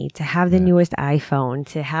money, to have the newest iPhone,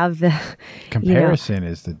 to have the Comparison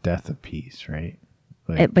is the death of peace, right?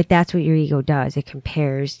 Like, but that's what your ego does. It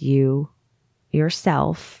compares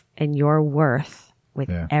yourself and your worth with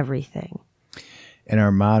everything. and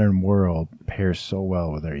our modern world pairs so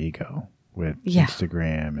well with our ego, with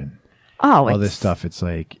Instagram and all this stuff. It's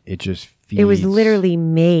like it just feeds. It was literally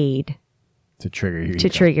made to trigger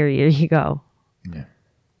your ego. Yeah.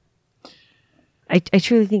 I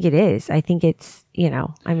truly think it is. I think it's,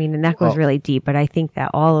 and that goes really deep, but I think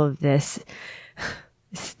that all of this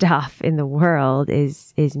stuff in the world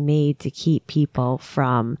is made to keep people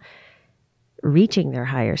from reaching their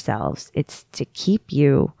higher selves. It's to keep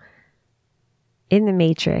you in the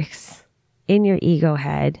matrix, in your ego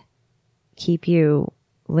head, keep you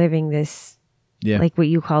living this, like what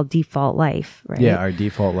you call default life, right? Yeah, our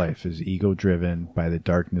default life is ego driven by the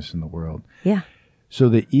darkness in the world. Yeah. So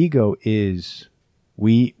the ego is,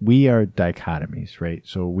 we are dichotomies, right?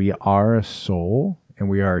 So we are a soul and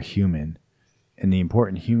we are a human. And the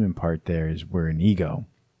important human part there is we're an ego.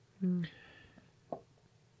 Mm.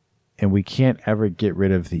 And we can't ever get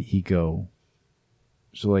rid of the ego.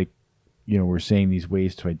 So like, we're saying these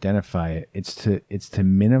ways to identify it. It's to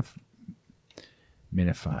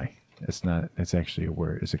minify. That's actually a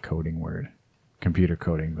word. It's a coding word. Computer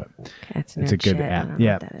coding, but it's a good app.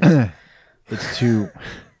 Yeah. It's to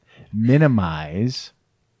minimize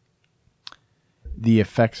the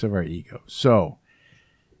effects of our ego. So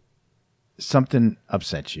something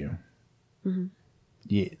upsets you. Mm-hmm.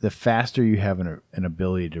 The faster you have an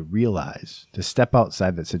ability to realize, to step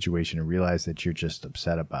outside that situation and realize that you're just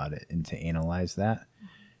upset about it and to analyze that,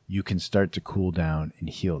 you can start to cool down and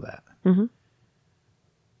heal that. Mm-hmm.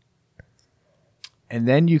 And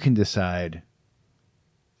then you can decide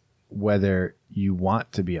whether you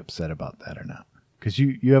want to be upset about that or not. Because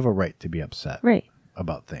you have a right to be upset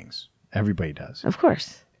about things. Everybody does. Of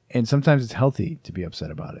course. And sometimes it's healthy to be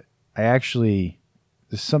upset about it.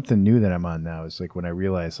 There's something new that I'm on now. It's like when I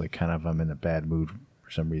realize like kind of I'm in a bad mood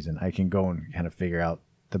for some reason, I can go and kind of figure out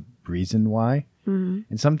the reason why. Mm-hmm.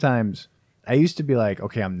 And sometimes I used to be like,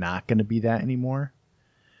 okay, I'm not going to be that anymore.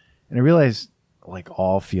 And I realized like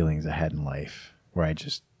all feelings I had in life where I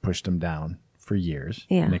just pushed them down for years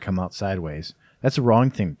and they come out sideways. That's the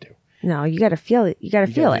wrong thing to do. No, you got to feel it. You got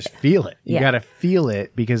to feel it. Just feel it. You got to feel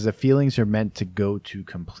it because the feelings are meant to go to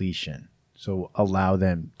completion. So allow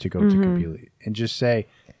them to go to completely and just say,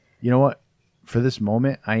 you know what? For this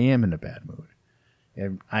moment, I am in a bad mood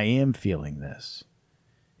and I am feeling this.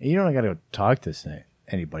 And you don't got to talk to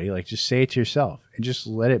anybody. Like just say it to yourself and just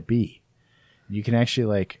let it be. You can actually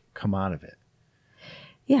like come out of it.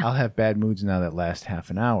 Yeah. I'll have bad moods now that last half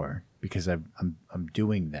an hour because I'm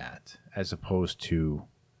doing that as opposed to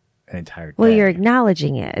an entire day. Well, you're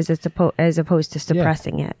acknowledging it as opposed to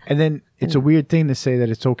suppressing it. And then it's a weird thing to say that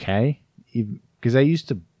it's okay. Because I used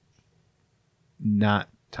to not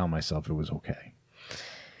tell myself it was okay.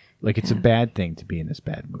 Like it's a bad thing to be in this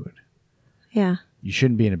bad mood. Yeah. You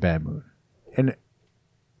shouldn't be in a bad mood. And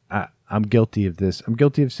I'm guilty of this. I'm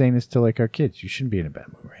guilty of saying this to like our kids. You shouldn't be in a bad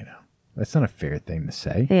mood right now. That's not a fair thing to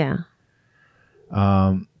say. Yeah.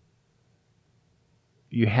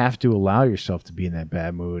 You have to allow yourself to be in that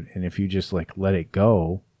bad mood. And if you just like let it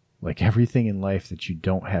go, like everything in life that you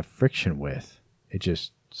don't have friction with, it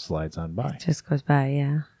just slides on by. It just goes by,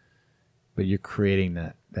 yeah. But you're creating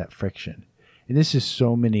that friction. And this is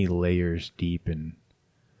so many layers deep in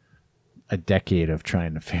a decade of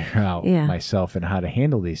trying to figure out myself and how to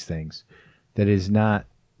handle these things. That is not,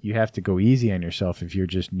 you have to go easy on yourself if you're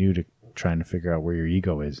just new to trying to figure out where your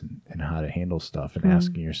ego is and how to handle stuff and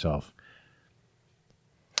asking yourself,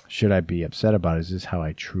 should I be upset about it? Is this how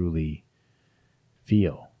I truly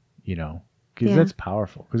feel? Because that's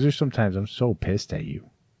powerful. Because there's sometimes I'm so pissed at you.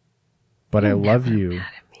 But I love you. Mad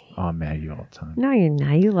at me. Oh, I'm mad at you all the time. No, you're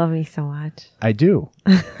not. You love me so much. I do.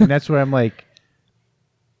 And that's where I'm like,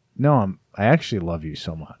 no, I actually love you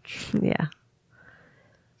so much. Yeah.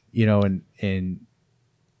 And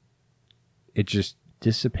it just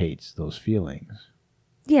dissipates those feelings.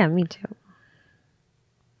 Yeah, me too.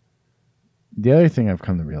 The other thing I've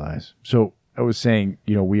come to realize, so I was saying,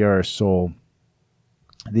 we are a soul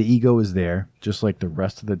the ego is there, just like the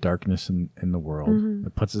rest of the darkness in the world.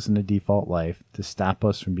 It puts us in a default life to stop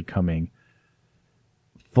us from becoming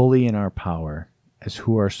fully in our power as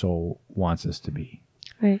who our soul wants us to be,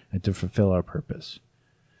 Right. and to fulfill our purpose.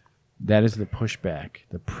 That is the pushback,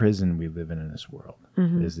 the prison we live in this world.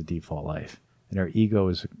 It is the default life, and our ego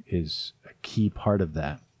is a key part of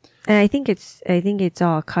that. And I think it's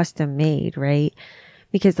all custom made, right?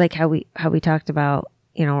 Because like how we talked about,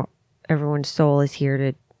 you know, everyone's soul is here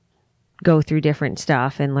to go through different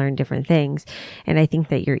stuff and learn different things. And I think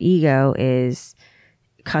that your ego is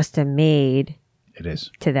custom made It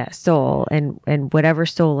is. to that soul, and whatever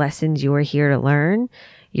soul lessons you are here to learn,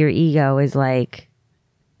 your ego is like,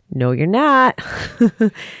 no, you're not.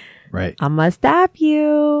 Right. I'm gonna stop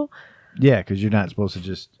you. Yeah, because you're not supposed to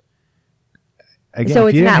just. Again, So if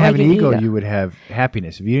it's you didn't not have like an an ego, ego. you would have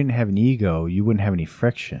happiness. If you didn't have an ego, you wouldn't have any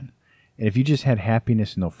friction. And if you just had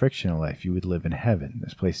happiness and no friction in life, you would live in heaven.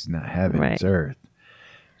 This place is not heaven; Right. it's earth.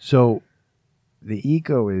 So, the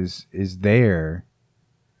ego is there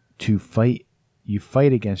to fight. You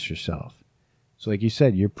fight against yourself. So, like you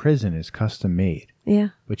said, your prison is custom made, Yeah.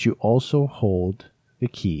 but you also hold the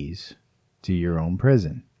keys to your own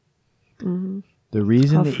prison. The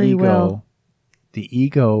reason Called the free will.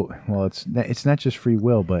 ego, well, it's not just free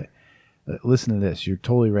will, but listen to this. You're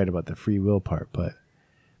totally right about the free will part, but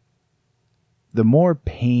the more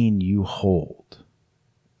pain you hold,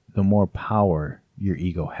 the more power your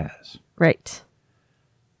ego has. Right.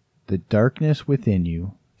 The darkness within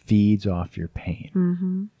you feeds off your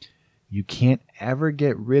pain. You can't ever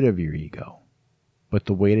get rid of your ego, but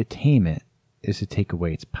the way to tame it is to take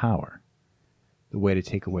away its power. The way to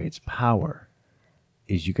take away its power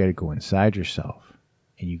is you got to go inside yourself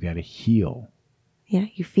and you got to heal. Yeah.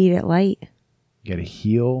 You feed it light. You got to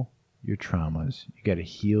heal your traumas. You got to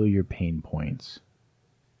heal your pain points.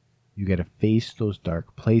 You got to face those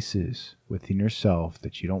dark places within yourself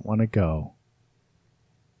that you don't want to go.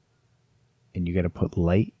 And you got to put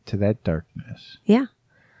light to that darkness. Yeah.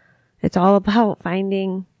 It's all about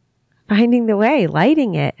finding the way,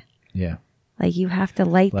 lighting it. Yeah. Like you have to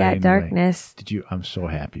light that Lighting the way. darkness. I'm so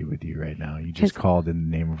happy with you right now. You just called in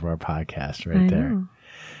the name of our podcast right I there. know.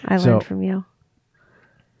 I So- learned from you.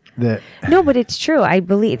 The, No, but it's true. I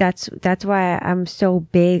believe that's why I'm so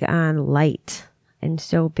big on light and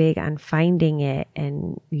so big on finding it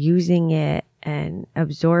and using it and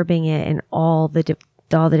absorbing it in all the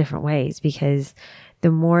different ways, because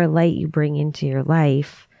the more light you bring into your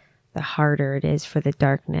life, the harder it is for the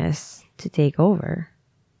darkness to take over.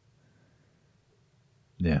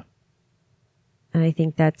 yeah. And I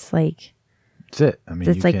think that's like That's it. I mean,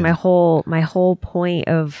 that's you like can- my whole point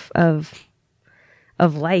of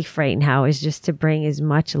life right now is just to bring as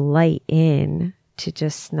much light in to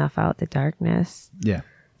just snuff out the darkness. Yeah.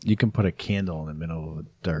 You can put a candle in the middle of a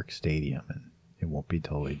dark stadium and it won't be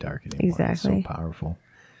totally dark anymore. Exactly. It's so powerful.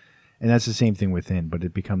 And that's the same thing within, but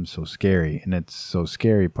it becomes so scary. And it's so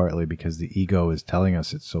scary partly because the ego is telling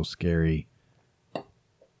us it's so scary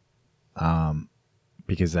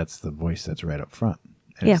because that's the voice that's right up front.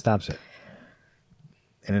 And Yeah. it stops it.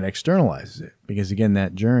 And it externalizes it. Because again,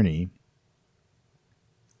 that journey,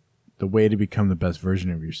 the way to become the best version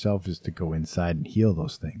of yourself is to go inside and heal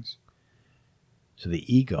those things. So the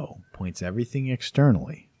ego points everything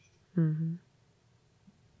externally. Mm-hmm.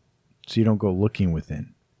 So you don't go looking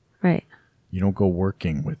within. Right. You don't go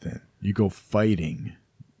working within. You go fighting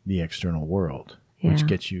the external world, Yeah. which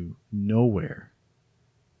gets you nowhere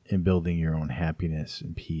in building your own happiness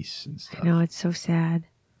and peace and stuff. I know, it's so sad.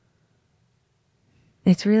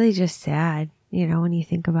 It's really just sad, you know, when you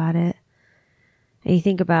think about it. And you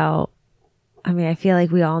think about, I mean, I feel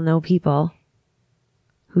like we all know people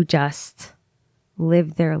who just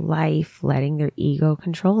live their life letting their ego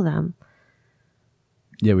control them.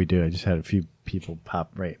 Yeah, we do. I just had a few people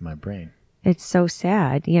pop right in my brain. It's so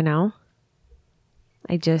sad, you know?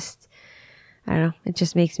 I don't know. It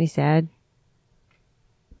just makes me sad.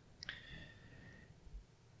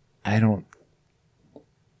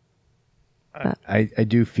 I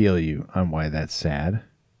do feel you on why that's sad.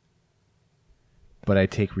 But I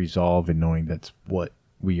take resolve in knowing that's what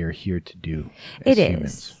we are here to do as It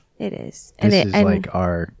humans. is. It is. This is like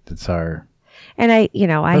that's our And I, you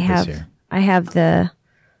know, purpose here. I have the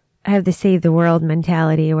save the world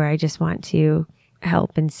mentality where I just want to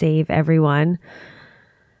help and save everyone.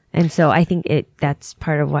 And so I think that's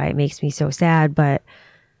part of why it makes me so sad, but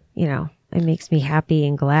you know, it makes me happy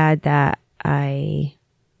and glad that I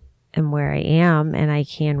am where I am and I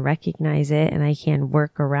can recognize it and I can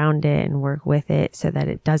work around it and work with it so that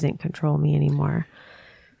it doesn't control me anymore.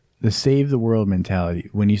 The save the world mentality.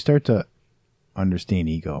 When you start to understand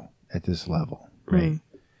ego at this level, right?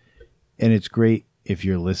 And it's great if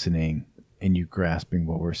you're listening and you grasping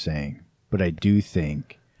what we're saying. But I do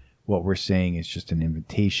think what we're saying is just an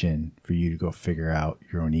invitation for you to go figure out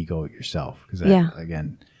your own ego yourself. Because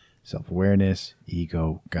again, self-awareness,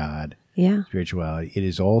 ego, God, spirituality, it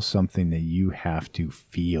is all something that you have to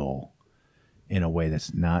feel in a way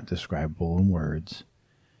that's not describable in words.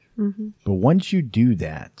 Mm-hmm. But once you do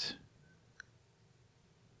that,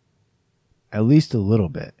 at least a little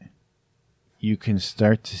bit, you can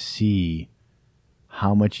start to see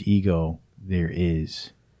how much ego there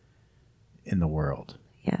is in the world.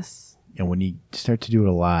 Yes. And when you start to do it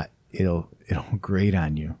a lot, it'll grate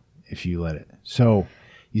on you if you let it. So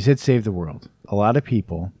you said save the world. A lot of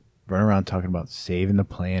people run around talking about saving the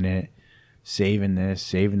planet, saving this,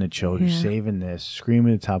 saving the children, saving this,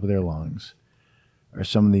 screaming at the top of their lungs, are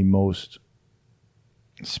some of the most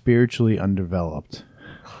spiritually undeveloped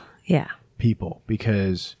people,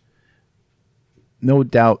 because no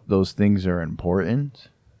doubt those things are important,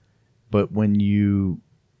 but when you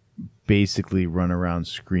basically run around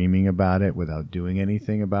screaming about it without doing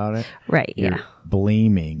anything about it, you're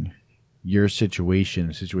blaming your situation,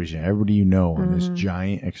 the situation of everybody you know, on this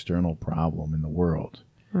giant external problem in the world.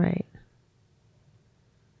 Right.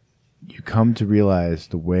 You come to realize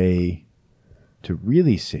the way to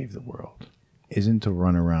really save the world isn't to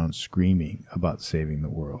run around screaming about saving the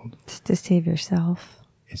world. It's to save yourself.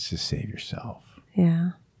 It's to save yourself.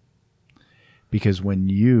 Yeah. Because when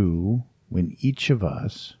each of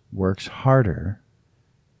us works harder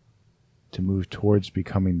to move towards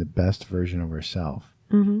becoming the best version of ourselves,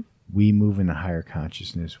 we move in a higher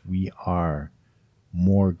consciousness. We are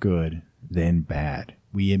more good than bad.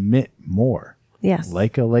 We emit more. Yes.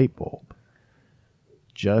 Like a light bulb.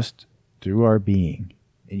 Just through our being.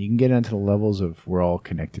 And you can get into the levels of we're all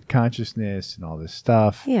connected consciousness and all this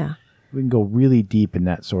stuff. Yeah. We can go really deep in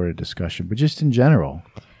that sort of discussion. But just in general,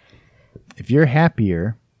 if you're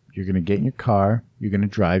happier, you're going to get in your car. You're going to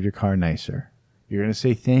drive your car nicer. You're going to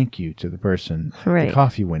say thank you to the person at the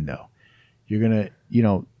coffee window. You're going to,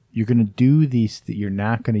 you're going to do these. You're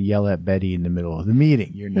not going to yell at Betty in the middle of the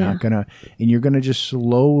meeting. You're not going to, and you're going to just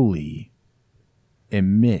slowly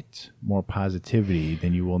emit more positivity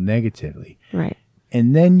than you will negatively. Right.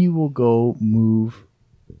 And then you will go move,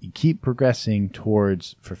 you keep progressing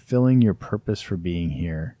towards fulfilling your purpose for being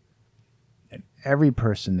here. And every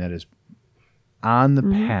person that is on the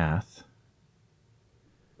path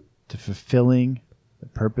to fulfilling the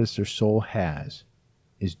purpose their soul has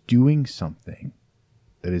is doing something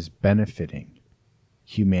that is benefiting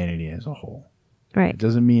humanity as a whole. Right. It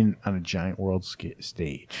doesn't mean on a giant world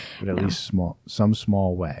stage, but at least some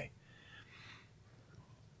small way.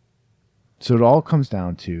 So it all comes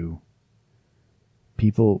down to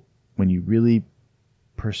people, when you really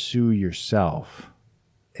pursue yourself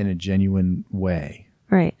in a genuine way.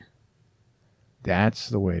 Right. That's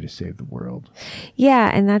the way to save the world. Yeah,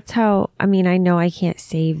 and that's how, I know I can't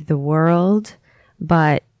save the world,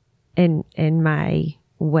 but in my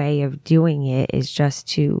way of doing it is just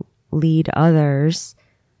to lead others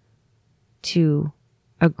to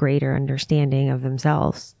a greater understanding of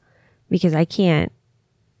themselves. Because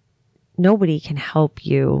nobody can help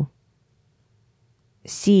you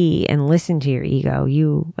see and listen to your ego.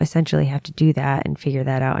 You essentially have to do that and figure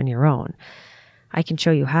that out on your own. I can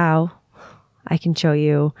show you how. I can show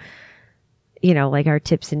you, like our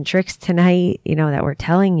tips and tricks tonight, that we're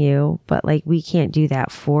telling you, but we can't do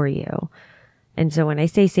that for you. And so when I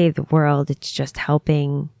say save the world, it's just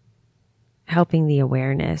helping the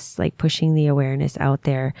awareness, pushing the awareness out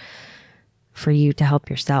there for you to help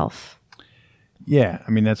yourself. Yeah.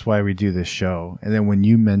 That's why we do this show. And then when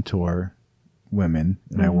you mentor women,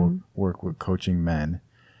 and I work with coaching men,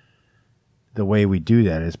 the way we do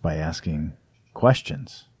that is by asking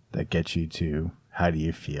questions that get you to, how do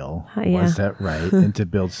you feel? Was that right? And to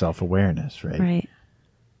build self-awareness, right? Right.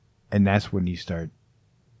 And that's when you start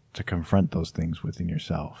to confront those things within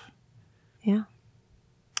yourself. Yeah.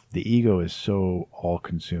 The ego is so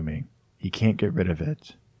all-consuming. You can't get rid of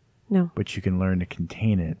it. No. But you can learn to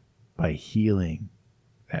contain it by healing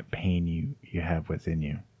that pain you have within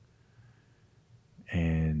you.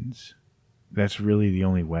 And that's really the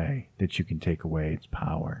only way that you can take away its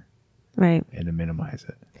power. Right. And to minimize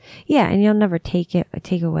it. Yeah, and you'll never take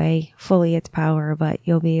away fully its power, but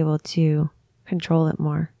you'll be able to control it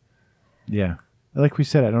more. Yeah. Like we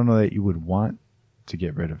said, I don't know that you would want to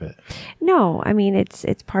get rid of it. No,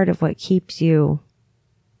 it's part of what keeps you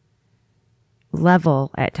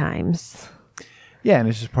level at times. Yeah, and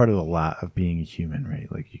it's just part of the lot of being a human, right?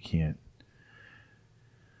 You can't,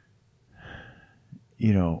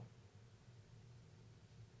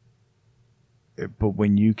 but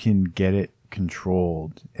when you can get it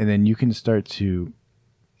controlled, and then you can start to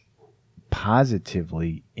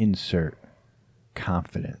positively insert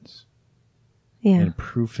confidence Yeah. and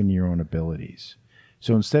proof in your own abilities.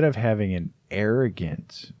 So instead of having an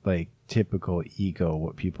arrogant, like typical ego,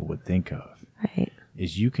 what people would think of, Right.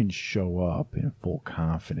 is you can show up in full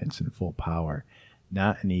confidence and full power,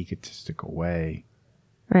 not in an egotistical way,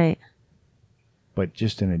 Right. but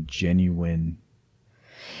just in a genuine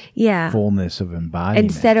Yeah. fullness of embodiment.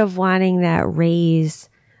 Instead of wanting that raise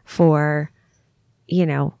for,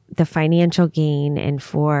 the financial gain and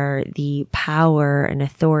for the power and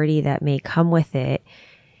authority that may come with it,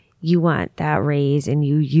 you want that raise and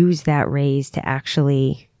you use that raise to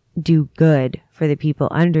actually do good for the people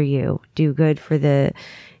under you, do good for the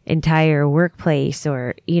entire workplace,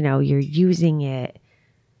 or, you're using it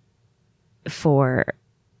for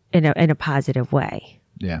in a positive way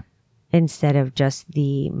Yeah. instead of just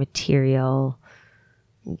the material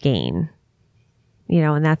gain.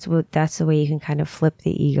 And that's the way you can kind of flip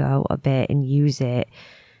the ego a bit and use it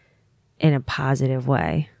in a positive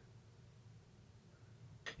way.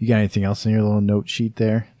 You got anything else in your little note sheet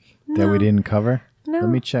there that we didn't cover? No. Let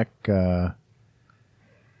me check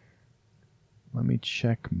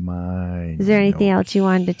my Is there anything notes. else you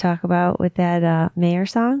wanted to talk about with that Mayer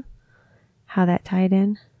song? How that tied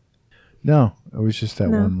in? No, it was just that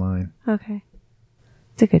No. one line. Okay.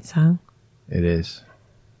 It's a good song. It is.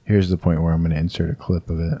 Here's the point where I'm going to insert a clip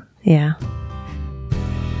of it. Yeah.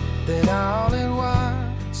 That all it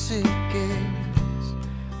was, it gets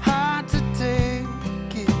hard to take,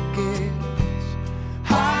 it gets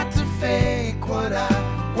hard to fake what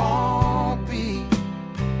I won't be.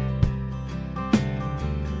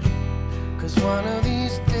 'Cause one of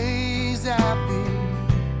these days I'll be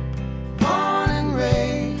born and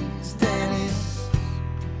raised, and it's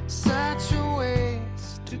such a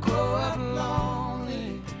waste to grow up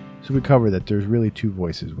lonely. So we covered that there's really two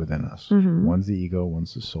voices within us. Mhm. One's the ego,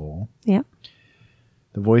 one's the soul. Yep.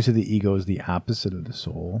 The voice of the ego is the opposite of the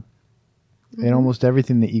soul. And almost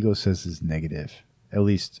everything the ego says is negative, at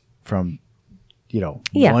least from, Yeah.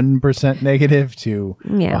 1% negative to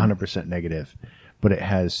Yeah. 100% negative. But it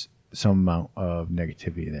has some amount of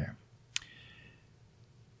negativity there.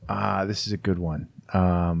 This is a good one.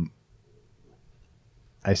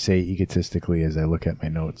 I say egotistically as I look at my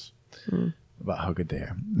notes about how good they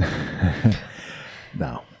are.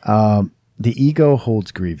 No. The ego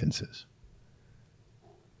holds grievances.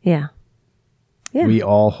 Yeah. Yeah. We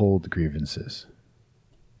all hold grievances.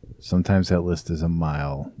 Sometimes that list is a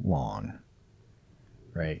mile long.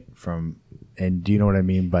 Right? And do you know what I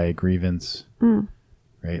mean by a grievance?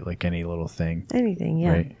 Right? Like any little thing. Anything.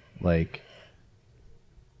 Yeah. Right? Like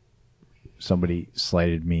somebody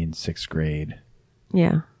slighted me in 6th grade.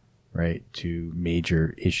 Yeah. Right? To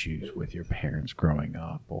major issues with your parents growing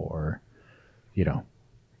up, or, Yeah.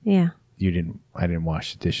 I didn't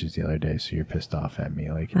wash the dishes the other day, so you're pissed off at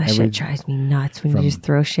me. Like That shit drives me nuts when you from- just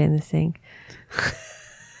throw shit in the sink.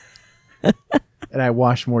 and I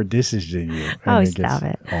wash more dishes than you. Oh, And stop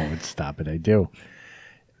it. Oh, stop it. I do.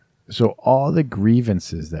 So all the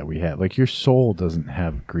grievances that we have, like your soul doesn't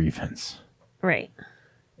have grievance. Right.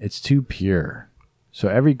 It's too pure. So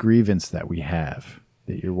every grievance that we have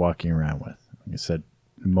that you're walking around with, like I said,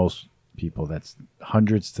 most people, that's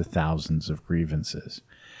hundreds to thousands of grievances.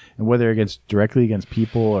 And whether directly against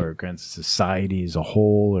people or against society as a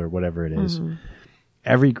whole or whatever it is,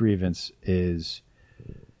 every grievance is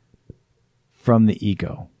from the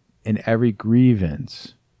ego. And every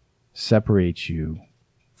grievance separates you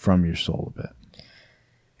from your soul a bit.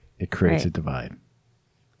 It creates Right. a divide.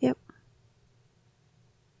 Yep.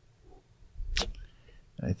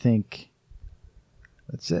 I think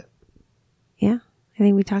that's it. Yeah. I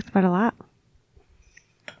think we talked about a lot.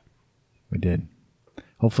 We did.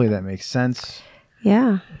 Hopefully that makes sense.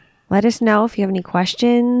 Yeah. Let us know if you have any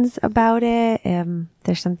questions about it.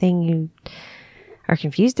 There's something you are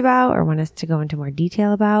confused about or want us to go into more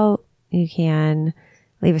detail about, you can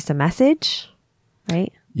leave us a message,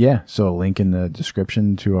 right? Yeah. So a link in the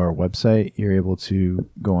description to our website, you're able to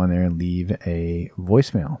go on there and leave a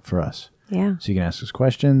voicemail for us. Yeah. So you can ask us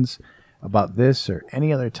questions about this or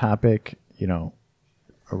any other topic,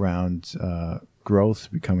 around growth,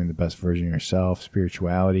 becoming the best version of yourself,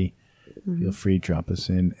 spirituality. Feel free to drop us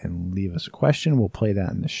in and leave us a question. We'll play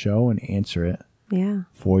that in the show and answer it Yeah.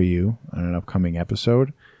 for you on an upcoming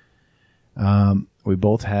episode. We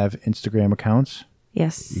both have Instagram accounts.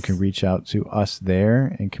 Yes. You can reach out to us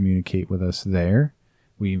there and communicate with us there.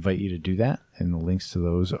 We invite you to do that, and the links to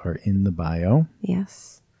those are in the bio.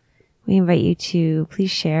 Yes. We invite you to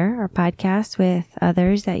please share our podcast with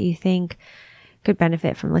others that you think could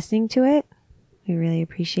benefit from listening to it. We really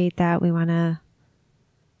appreciate that. We want to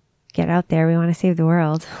get out there. We want to save the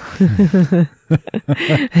world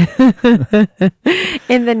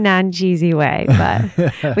in the non-cheesy way,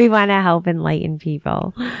 but we want to help enlighten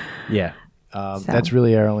people. Yeah. That's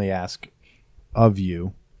really our only ask of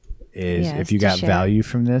you is if you got value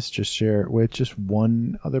from this, just share it with just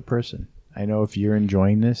one other person. I know if you're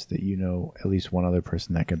enjoying this, that you know at least one other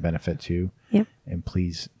person that could benefit too. Yep. And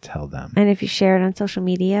please tell them. And if you share it on social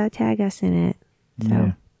media, tag us in it.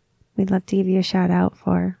 So we'd love to give you a shout out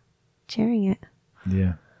for sharing it.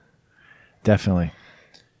 Yeah. Definitely.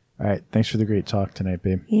 All right. Thanks for the great talk tonight,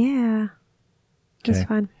 babe. Yeah. It was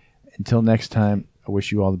fun. Until next time, I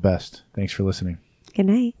wish you all the best. Thanks for listening. Good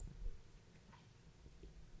night.